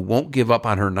client who won't give up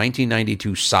on her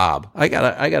 1992 Saab. I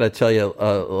gotta tell you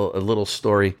a little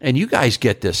story. And you guys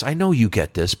get this. I know you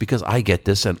get this because I get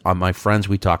this, and on my friends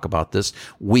we talk about this.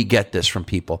 We get this from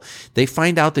people. They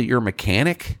find out that you're a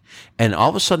mechanic, and all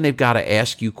of a sudden they've got to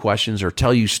ask you questions or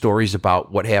tell you stories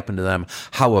about what happened to them,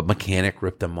 how a mechanic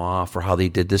ripped them off, or how they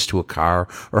did this to a car,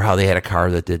 or how they had a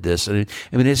car that did this. And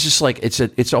it's just like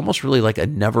it's almost really like a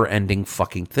never-ending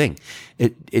fucking thing.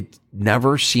 It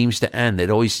never seems to end. It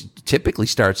always typically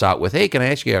starts out with, hey, can I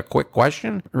ask you a quick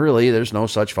question? Really, there's no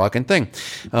such fucking thing.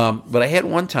 But I had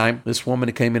one time, this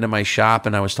woman came into my shop,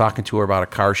 and I was talking to her about a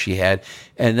car she had,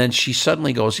 and then she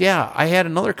suddenly goes, yeah, I had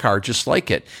another car just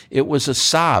like it. It was a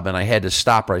Saab, and I had to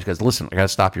stop her. She goes, listen, I got to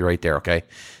stop you right there, okay?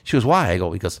 She goes, why? I go,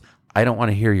 because I don't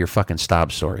want to hear your fucking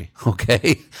Saab story,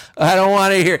 okay? I don't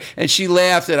want to hear. And she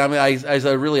laughed, and I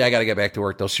said, really, I got to get back to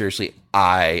work, though. Seriously,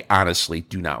 I honestly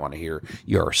do not want to hear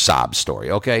your Saab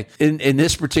story, okay? In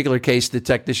this particular case, the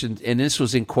technician, and this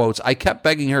was in quotes, I kept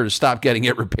begging her to stop getting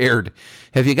it repaired.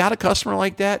 Have you got a customer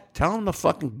like that? Tell them to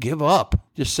fucking give up.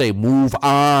 Just say, move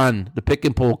on. The pick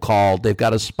and pull called. They've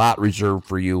got a spot reserved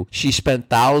for you. She spent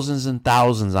thousands and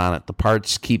thousands on it. The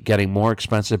parts keep getting more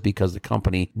expensive because the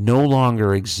company no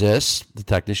longer exists, the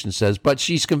technician says, but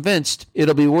she's convinced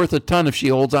it'll be worth a ton if she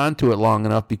holds on to it long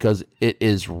enough because it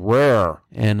is rare.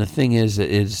 And the thing is,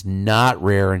 it is not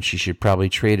rare, and she should probably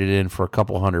trade it in for a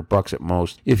couple $100 at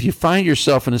most. If you find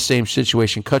yourself in the same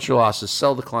situation, cut your losses,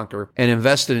 sell the clunker, and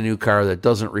invest in a new car that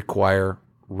doesn't require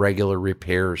regular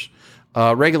repairs.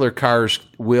 Regular cars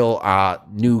will,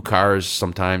 new cars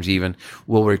sometimes even,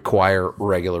 will require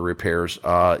regular repairs.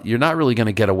 You're not really going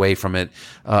to get away from it.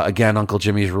 Again, Uncle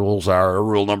Jimmy's rules are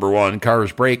rule number 1,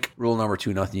 cars break. Rule number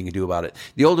 2, nothing you can do about it.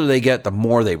 The older they get, the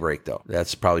more they break, though.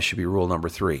 That's probably should be rule number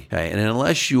 3. Okay? And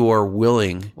unless you are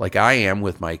willing, like I am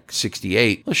with my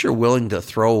 68, unless you're willing to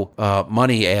throw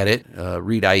money at it,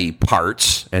 i.e.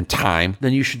 parts and time,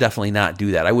 then you should definitely not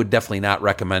do that. I would definitely not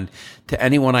recommend to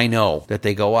anyone I know that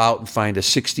they go out and find a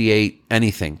 68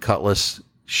 anything, Cutlass,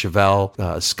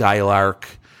 Chevelle, Skylark,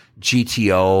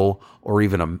 GTO, or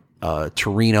even a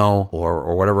Torino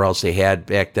or whatever else they had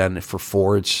back then for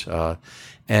Fords, or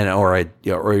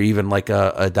even like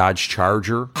a Dodge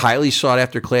Charger. Highly sought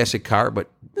after classic car, but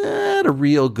not a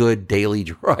real good daily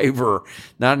driver.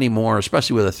 Not anymore,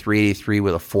 especially with a 383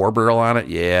 with a 4-barrel on it.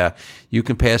 Yeah, you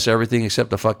can pass everything except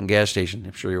the fucking gas station.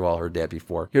 I'm sure you've all heard that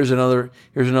before. Here's another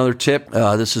tip.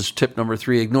 This is tip number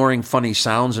 3, ignoring funny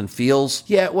sounds and feels.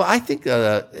 Yeah, well, I think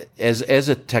as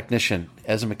a technician,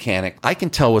 as a mechanic, I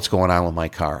can tell what's going on with my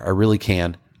car. I really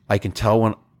can. I can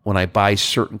tell when I buy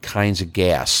certain kinds of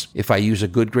gas. If I use a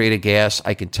good grade of gas,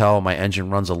 I can tell my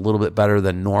engine runs a little bit better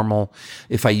than normal.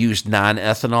 If I use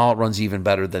non-ethanol, it runs even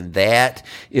better than that.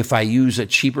 If I use a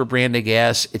cheaper brand of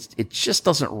gas, it just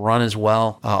doesn't run as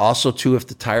well. Also, too, if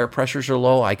the tire pressures are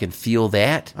low, I can feel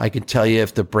that. I can tell you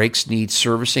if the brakes need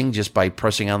servicing just by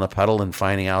pressing on the pedal and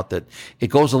finding out that it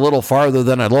goes a little farther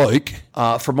than I'd like.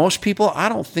 For most people, I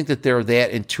don't think that they're that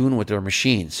in tune with their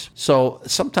machines. So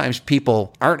sometimes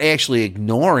people aren't actually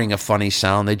ignoring a funny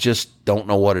sound. They just don't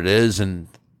know what it is, and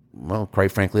well,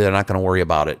 quite frankly, they're not going to worry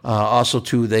about it. Also,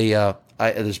 too,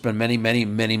 There's been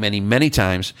many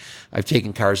times I've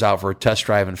taken cars out for a test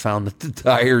drive and found that the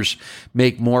tires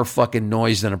make more fucking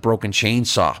noise than a broken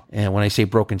chainsaw. And when I say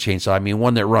broken chainsaw, I mean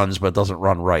one that runs but doesn't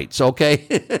run right. So, okay,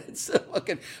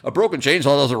 a broken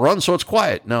chainsaw doesn't run, so it's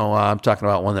quiet. No, I'm talking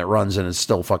about one that runs and it's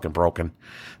still fucking broken.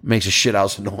 Makes a shit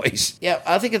house of noise. Yeah,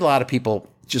 I think a lot of people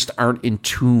just aren't in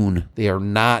tune. They are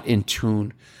not in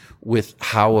tune with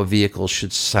how a vehicle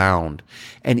should sound.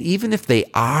 And even if they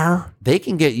are, they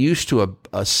can get used to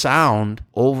a sound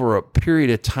over a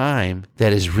period of time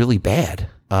that is really bad.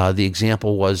 The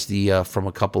example was from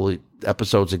a couple of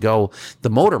episodes ago, the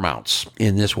motor mounts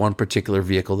in this one particular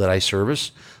vehicle that I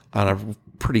service on a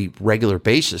pretty regular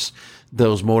basis.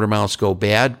 Those motor mounts go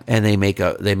bad and they make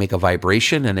a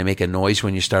vibration and they make a noise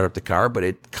when you start up the car, but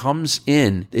it comes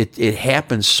in, it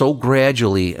happens so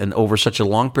gradually and over such a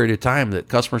long period of time that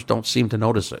customers don't seem to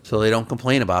notice it. So they don't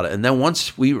complain about it. And then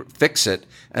once we fix it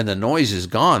and the noise is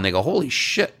gone, they go, holy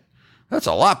shit, that's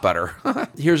a lot better.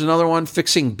 Here's another one,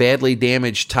 fixing badly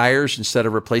damaged tires instead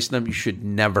of replacing them. You should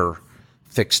never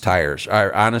fix tires. I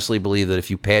honestly believe that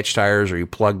if you patch tires or you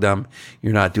plug them,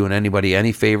 you're not doing anybody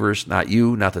any favors. Not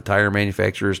you, not the tire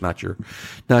manufacturers, not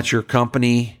your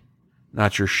company,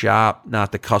 not your shop,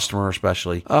 not the customer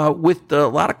especially. With a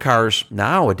lot of cars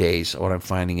nowadays, what I'm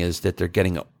finding is that they're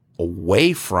getting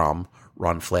away from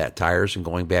run flat tires and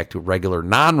going back to regular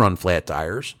non-run flat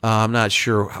tires. I'm not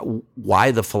sure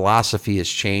why the philosophy has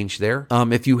changed there.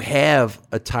 If you have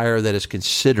a tire that is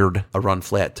considered a run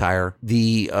flat tire,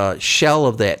 the shell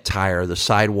of that tire, the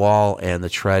sidewall and the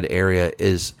tread area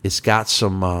it's got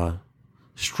some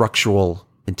structural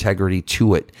integrity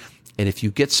to it. And if you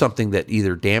get something that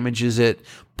either damages it,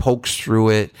 pokes through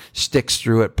it, sticks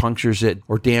through it, punctures it,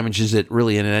 or damages it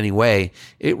really in any way,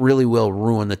 it really will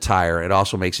ruin the tire. It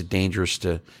also makes it dangerous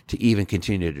to even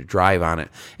continue to drive on it.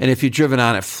 And if you've driven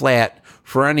on it flat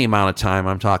for any amount of time,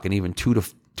 I'm talking even 2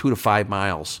 to 5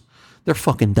 miles, they're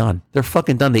fucking done. They're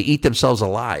fucking done. They eat themselves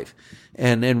alive.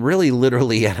 And really,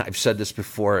 literally, and I've said this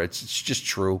before, it's just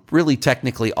true. Really,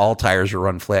 technically, all tires are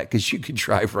run flat because you can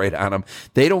drive right on them.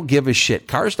 They don't give a shit.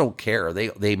 Cars don't care.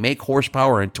 They make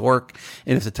horsepower and torque.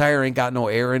 And if the tire ain't got no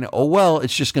air in it, oh, well,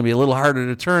 it's just going to be a little harder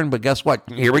to turn. But guess what?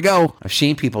 Here we go. I've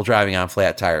seen people driving on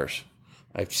flat tires.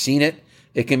 I've seen it.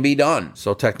 It can be done.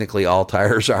 So technically, all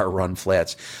tires are run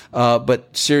flats.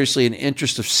 But seriously, in the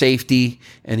interest of safety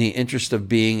and the interest of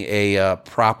being a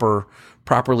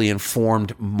properly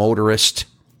informed motorist,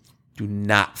 do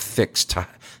not fix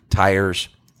tires.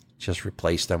 Just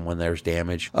replace them when there's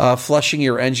damage. Flushing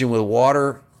your engine with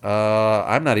water.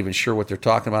 I'm not even sure what they're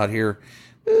talking about here.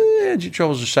 Engine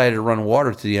Troubles decided to run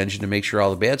water to the engine to make sure all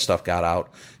the bad stuff got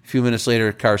out. A few minutes later,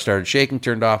 the car started shaking,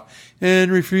 turned off,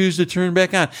 and refused to turn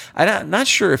back on. I'm not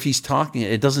sure if he's talking,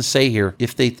 it doesn't say here,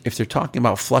 if they're talking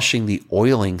about flushing the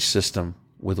oiling system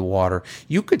with water.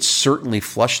 You could certainly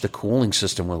flush the cooling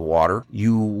system with water.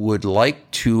 You would like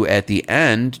to, at the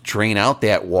end, drain out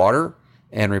that water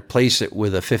and replace it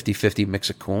with a 50-50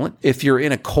 mix of coolant. If you're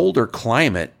in a colder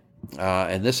climate,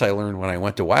 and this I learned when I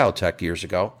went to WildTech years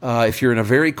ago, if you're in a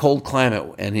very cold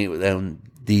climate and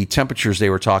the temperatures they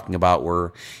were talking about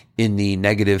were in the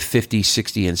negative 50,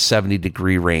 60, and 70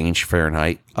 degree range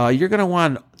Fahrenheit, you're going to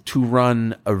want to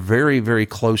run a very, very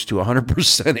close to 100%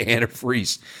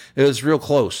 antifreeze. It was real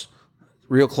close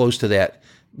to that,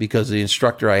 because the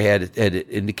instructor I had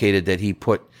indicated that he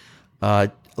put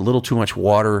a little too much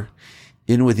water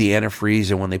in with the antifreeze,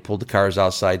 and when they pulled the cars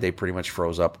outside, they pretty much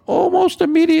froze up almost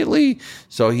immediately.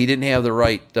 So he didn't have the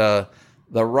right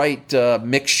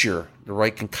mixture, the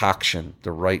right concoction,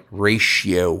 the right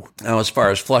ratio. Now, as far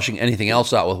as flushing anything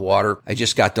else out with water, I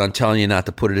just got done telling you not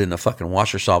to put it in the fucking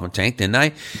washer solvent tank, didn't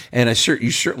I? And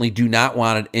you certainly do not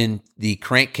want it in the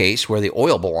crankcase where the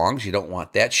oil belongs. You don't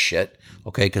want that shit,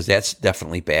 okay, because that's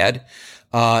definitely bad.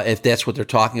 If that's what they're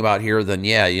talking about here, then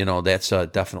yeah, that's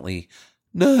definitely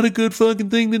not a good fucking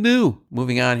thing to do.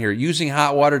 Moving on here, using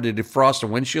hot water to defrost a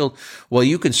windshield. Well,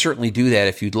 you can certainly do that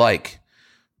if you'd like.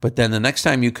 But then the next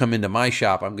time you come into my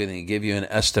shop, I'm going to give you an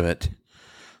estimate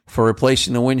for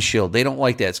replacing the windshield. They don't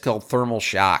like that. It's called thermal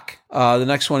shock. The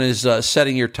next one is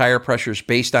setting your tire pressures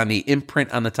based on the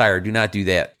imprint on the tire. Do not do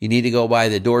that. You need to go by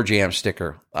the door jamb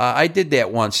sticker. I did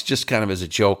that once just kind of as a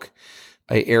joke.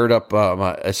 I aired up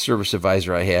a service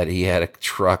advisor I had. He had a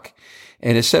truck,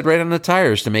 and it said right on the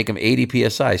tires to make them 80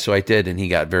 PSI. So I did, and he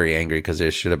got very angry because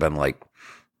it should have been like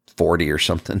 40 or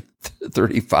something,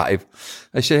 35.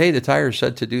 I said, hey, the tire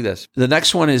said to do this. The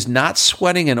next one is not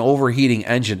sweating an overheating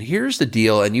engine. Here's the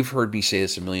deal, and you've heard me say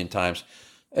this a million times.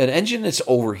 An engine that's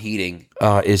overheating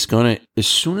is going to, as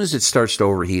soon as it starts to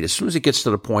overheat, as soon as it gets to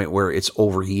the point where it's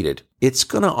overheated, it's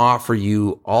going to offer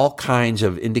you all kinds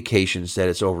of indications that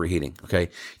it's overheating, okay?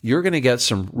 You're going to get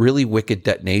some really wicked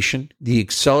detonation. The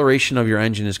acceleration of your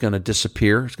engine is going to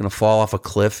disappear. It's going to fall off a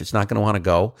cliff. It's not going to want to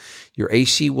go. Your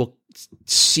AC will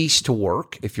cease to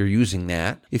work if you're using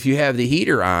that. If you have the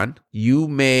heater on, you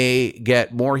may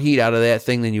get more heat out of that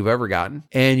thing than you've ever gotten.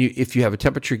 And if you have a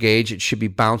temperature gauge, it should be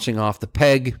bouncing off the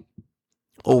peg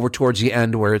over towards the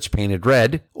end where it's painted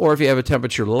red. Or if you have a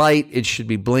temperature light, it should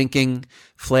be blinking,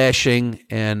 flashing,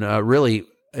 and really,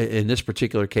 in this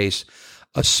particular case,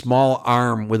 a small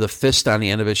arm with a fist on the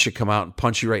end of it should come out and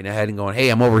punch you right in the head and going, hey,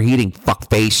 I'm overheating,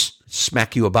 fuckface.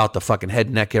 Smack you about the fucking head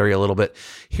and neck area a little bit.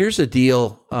 Here's the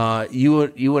deal.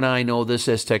 You and I know this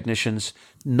as technicians.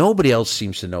 Nobody else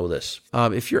seems to know this.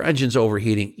 If your engine's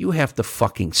overheating, you have to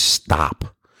fucking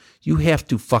stop. You have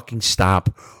to fucking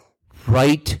stop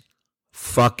right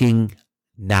fucking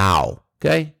now.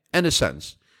 Okay? End of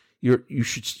sentence.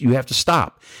 You have to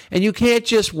stop. And you can't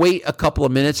just wait a couple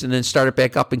of minutes and then start it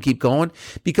back up and keep going,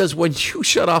 because when you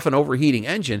shut off an overheating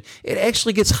engine, it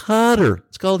actually gets hotter.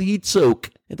 It's called heat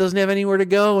soak. It doesn't have anywhere to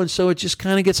go, and so it just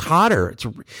kind of gets hotter.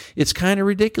 It's kind of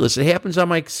ridiculous. It happens on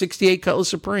my 68 Cutlass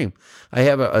Supreme. I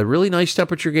have a really nice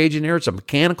temperature gauge in there. It's a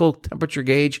mechanical temperature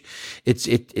gauge.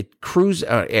 At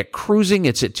cruising,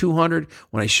 it's at 200.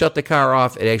 When I shut the car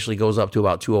off, it actually goes up to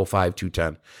about 205,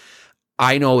 210.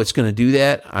 I know it's going to do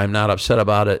that. I'm not upset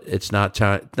about it. It's not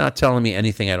telling me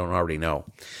anything I don't already know.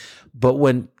 But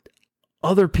when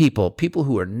other people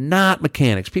who are not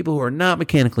mechanics, people who are not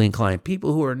mechanically inclined,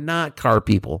 people who are not car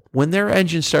people, when their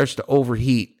engine starts to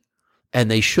overheat and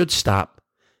they should stop,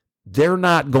 they're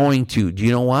not going to. Do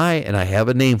you know why? And I have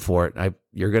a name for it.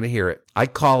 You're going to hear it. I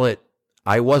call it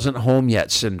I wasn't home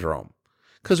yet syndrome.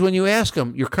 Because when you ask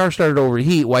them, your car started to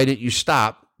overheat, why didn't you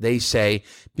stop? They say,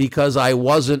 because I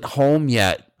wasn't home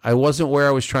yet. I wasn't where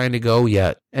I was trying to go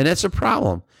yet. And that's a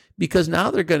problem. Because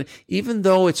now they're going to, even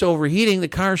though it's overheating, the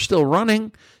car's still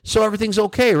running, so everything's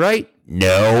okay, right?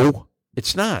 No,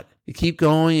 it's not. You keep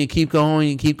going, you keep going,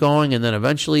 you keep going, and then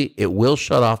eventually it will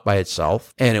shut off by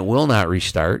itself, and it will not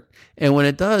restart. And when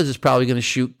it does, it's probably going to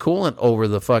shoot coolant over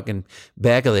the fucking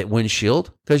back of that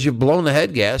windshield because you've blown the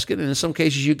head gasket, and in some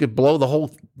cases you could blow the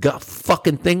whole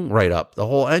fucking thing right up, the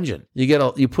whole engine.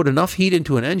 You put enough heat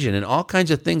into an engine, and all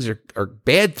kinds of things are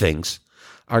bad things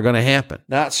are going to happen.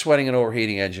 Not sweating an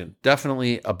overheating engine,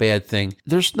 definitely a bad thing.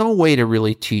 There's no way to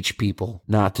really teach people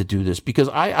not to do this, because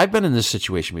I've been in this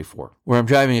situation before where I'm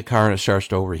driving a car and it starts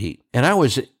to overheat. And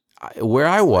this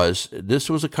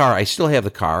was a car, I still have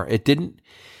the car.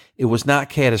 It was not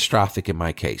catastrophic in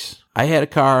my case. I had a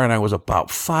car and I was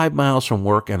about 5 miles from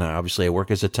work, and obviously I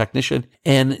work as a technician,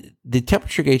 and the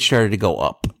temperature gauge started to go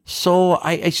up. So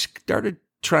I started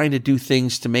trying to do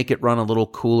things to make it run a little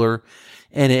cooler.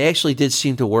 And it actually did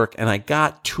seem to work, and I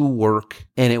got to work,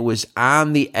 and it was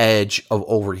on the edge of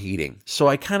overheating. So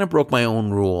I kind of broke my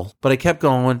own rule, but I kept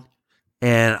going,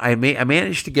 and I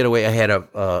managed to get away. I had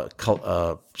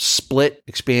a split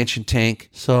expansion tank.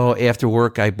 So after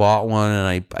work, I bought one,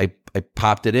 and I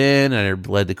popped it in, and I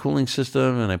bled the cooling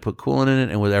system, and I put coolant in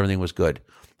it, and everything was good.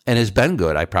 And it's been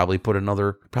good. I probably put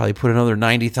another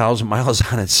 90,000 miles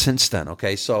on it since then.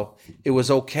 Okay. So it was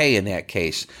okay in that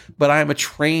case, but I'm a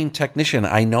trained technician.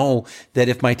 I know that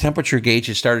if my temperature gauge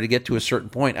had started to get to a certain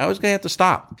point, I was going to have to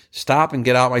stop and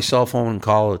get out my cell phone and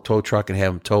call a tow truck and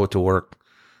have them tow it to work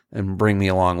and bring me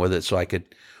along with it so I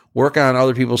could work on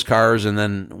other people's cars. And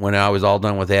then when I was all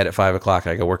done with that at 5 o'clock,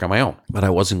 I could work on my own, but I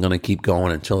wasn't going to keep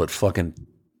going until it fucking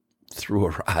through a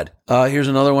rod. Here's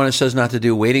another one. It says not to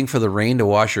do waiting for the rain to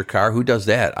wash your car. Who does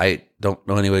that? I don't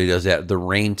know anybody who does that. The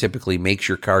rain typically makes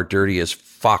your car dirty as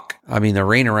fuck. I mean, the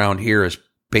rain around here is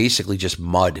basically just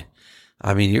mud.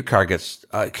 I mean, your car gets,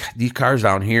 these cars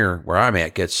down here where I'm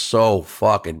at get so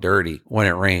fucking dirty when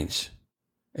it rains.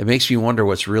 It makes me wonder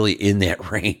what's really in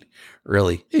that rain.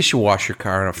 Really, you should wash your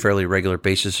car on a fairly regular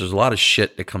basis. There's a lot of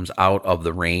shit that comes out of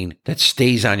the rain that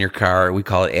stays on your car. We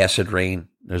call it acid rain.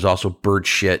 There's also bird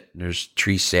shit. There's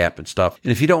tree sap and stuff.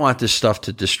 And if you don't want this stuff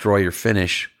to destroy your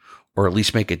finish, or at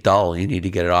least make it dull, you need to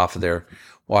get it off of there.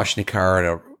 Washing the car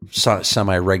on a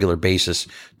semi-regular basis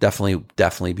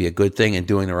definitely be a good thing, and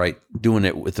doing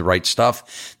it with the right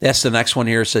stuff. That's the next one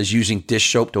here. It says using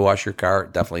dish soap to wash your car.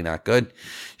 Definitely not good.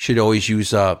 Should always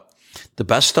use the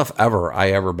best stuff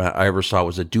I ever saw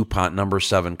was a DuPont No.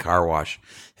 7 car wash.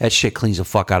 That shit cleans the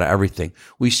fuck out of everything.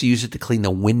 We used to use it to clean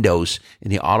the windows in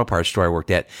the auto parts store I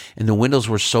worked at, and the windows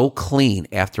were so clean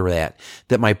after that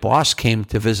my boss came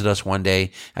to visit us one day.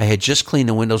 I had just cleaned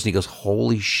the windows, and he goes,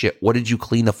 "Holy shit, what did you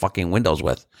clean the fucking windows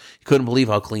with?" He couldn't believe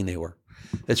how clean they were.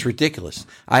 It's ridiculous.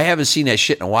 I haven't seen that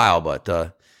shit in a while,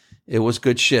 but it was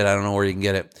good shit. I don't know where you can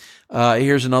get it.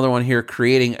 Here's another one here,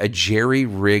 creating a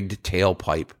jerry-rigged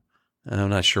tailpipe. I'm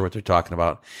not sure what they're talking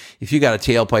about. If you got a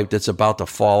tailpipe that's about to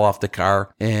fall off the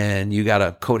car and you got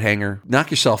a coat hanger,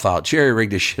 knock yourself out. Jerry-rig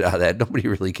the shit out of that. Nobody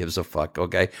really gives a fuck,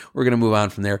 okay? We're going to move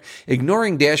on from there.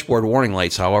 Ignoring dashboard warning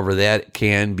lights, however, that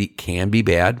can be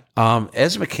bad.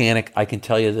 As a mechanic, I can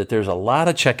tell you that there's a lot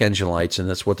of check engine lights, and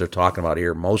that's what they're talking about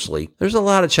here mostly. There's a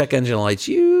lot of check engine lights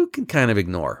you can kind of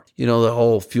ignore. You know, the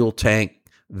whole fuel tank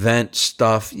vent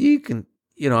stuff. You can,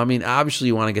 obviously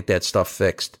you want to get that stuff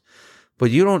fixed. But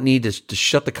you don't need to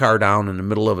shut the car down in the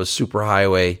middle of a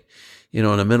superhighway, in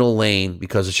the middle lane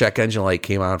because a check engine light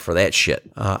came on for that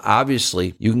shit.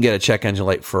 Obviously, you can get a check engine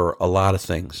light for a lot of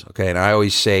things, okay? And I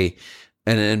always say,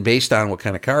 and based on what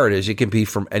kind of car it is, it can be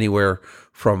from anywhere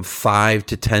from 5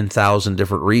 to 10,000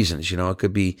 different reasons. It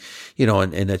could be,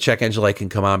 and a check engine light can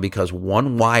come on because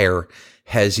one wire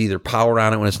has either power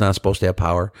on it when it's not supposed to have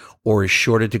power, or is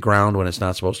shorted to ground when it's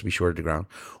not supposed to be shorted to ground,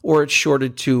 or it's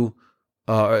shorted to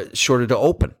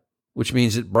open, which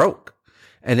means it broke.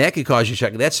 And that could cause you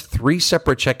check. That's 3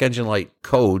 separate check engine light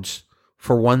codes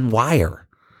for one wire.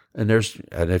 And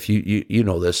if you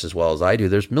know this as well as I do,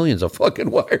 there's millions of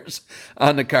fucking wires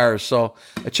on the cars. So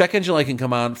a check engine light can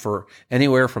come on for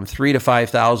anywhere from 3 to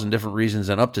 5,000 different reasons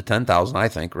and up to 10,000, I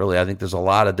think, really. I think there's a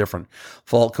lot of different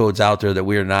fault codes out there that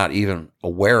we are not even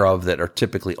aware of that are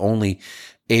typically only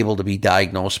able to be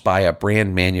diagnosed by a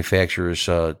brand manufacturer's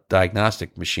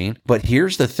diagnostic machine. But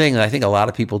here's the thing that I think a lot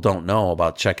of people don't know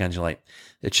about check engine light.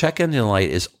 The check engine light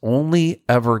is only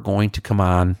ever going to come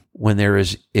on when there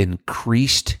is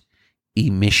increased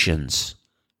emissions.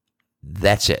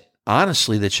 That's it.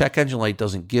 Honestly, the check engine light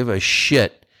doesn't give a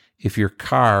shit if your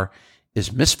car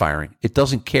is misfiring. It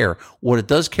doesn't care. What it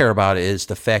does care about is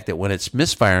the fact that when it's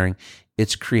misfiring,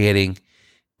 it's creating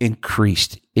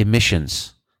increased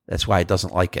emissions. That's why it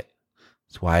doesn't like it.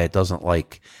 That's why it doesn't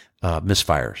like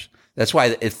misfires. That's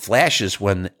why it flashes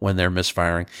when they're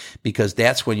misfiring, because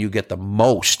that's when you get the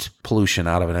most pollution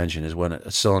out of an engine, is when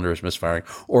a cylinder is misfiring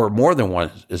or more than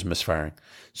one is misfiring.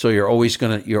 So you're always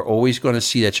gonna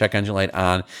see that check engine light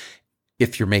on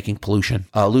if you're making pollution.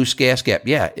 Loose gas gap,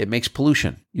 yeah, it makes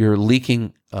pollution. You're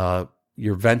leaking.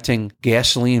 You're venting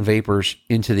gasoline vapors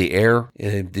into the air.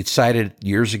 It decided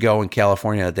years ago in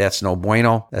California that that's no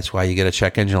bueno. That's why you get a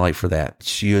check engine light for that.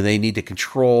 So they need to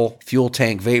control fuel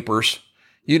tank vapors.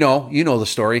 You know the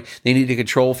story. They need to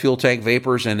control fuel tank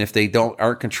vapors, and if they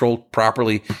aren't controlled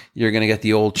properly, you're going to get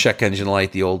the old check engine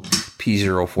light, the old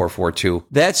P0442.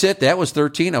 That's it. That was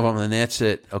 13 of them, and that's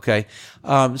it. Okay.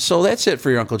 So that's it for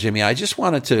your Uncle Jimmy. I just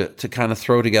wanted to kind of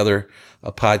throw together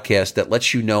a podcast that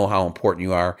lets you know how important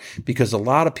you are, because a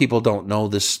lot of people don't know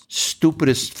this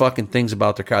stupidest fucking things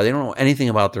about their car. They don't know anything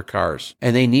about their cars,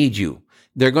 and they need you.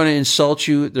 They're going to insult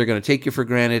you. They're going to take you for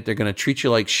granted. They're going to treat you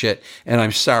like shit. And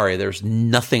I'm sorry, there's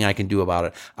nothing I can do about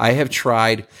it. I have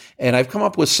tried, and I've come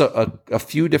up with a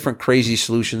few different crazy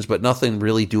solutions, but nothing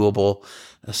really doable.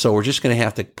 So we're just going to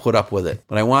have to put up with it.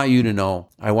 But I want you to know,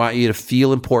 I want you to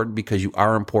feel important, because you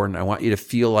are important. I want you to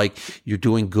feel like you're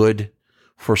doing good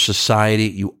for society.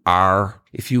 You are.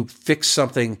 If you fix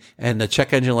something and the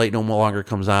check engine light no longer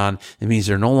comes on, it means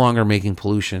they're no longer making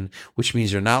pollution, which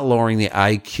means they're not lowering the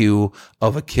IQ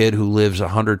of a kid who lives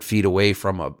 100 feet away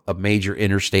from a major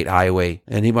interstate highway.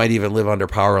 And he might even live under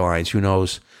power lines. Who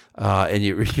knows? And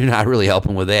you're not really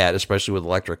helping with that, especially with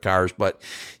electric cars. But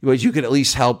you can at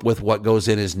least help with what goes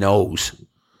in his nose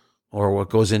or what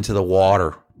goes into the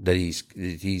water that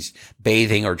he's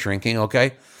bathing or drinking,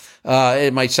 okay?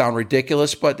 It might sound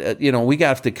ridiculous, but we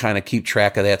have to kind of keep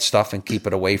track of that stuff and keep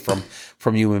it away from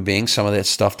human beings. Some of that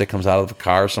stuff that comes out of a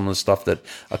car, some of the stuff that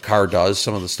a car does,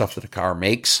 some of the stuff that a car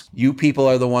makes. You people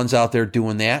are the ones out there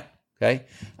doing that. Okay.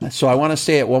 So I want to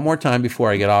say it one more time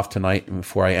before I get off tonight and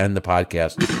before I end the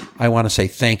podcast. I want to say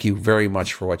thank you very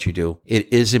much for what you do.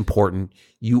 It is important.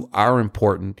 You are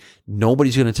important.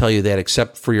 Nobody's going to tell you that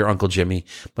except for your Uncle Jimmy,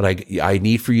 but I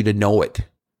need for you to know it.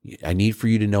 I need for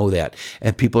you to know that.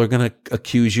 And people are going to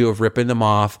accuse you of ripping them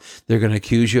off. They're going to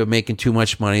accuse you of making too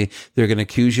much money. They're going to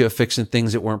accuse you of fixing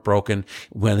things that weren't broken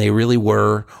when they really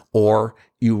were, or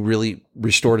you really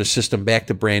restored a system back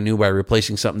to brand new by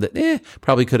replacing something that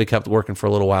probably could have kept working for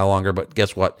a little while longer. But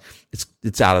guess what?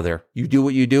 It's out of there. You do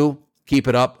what you do. Keep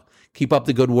it up. Keep up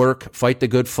the good work. Fight the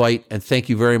good fight. And thank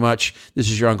you very much. This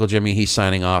is your Uncle Jimmy. He's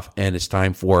signing off, and it's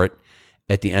time for it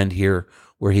at the end here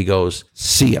where he goes,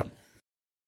 see ya.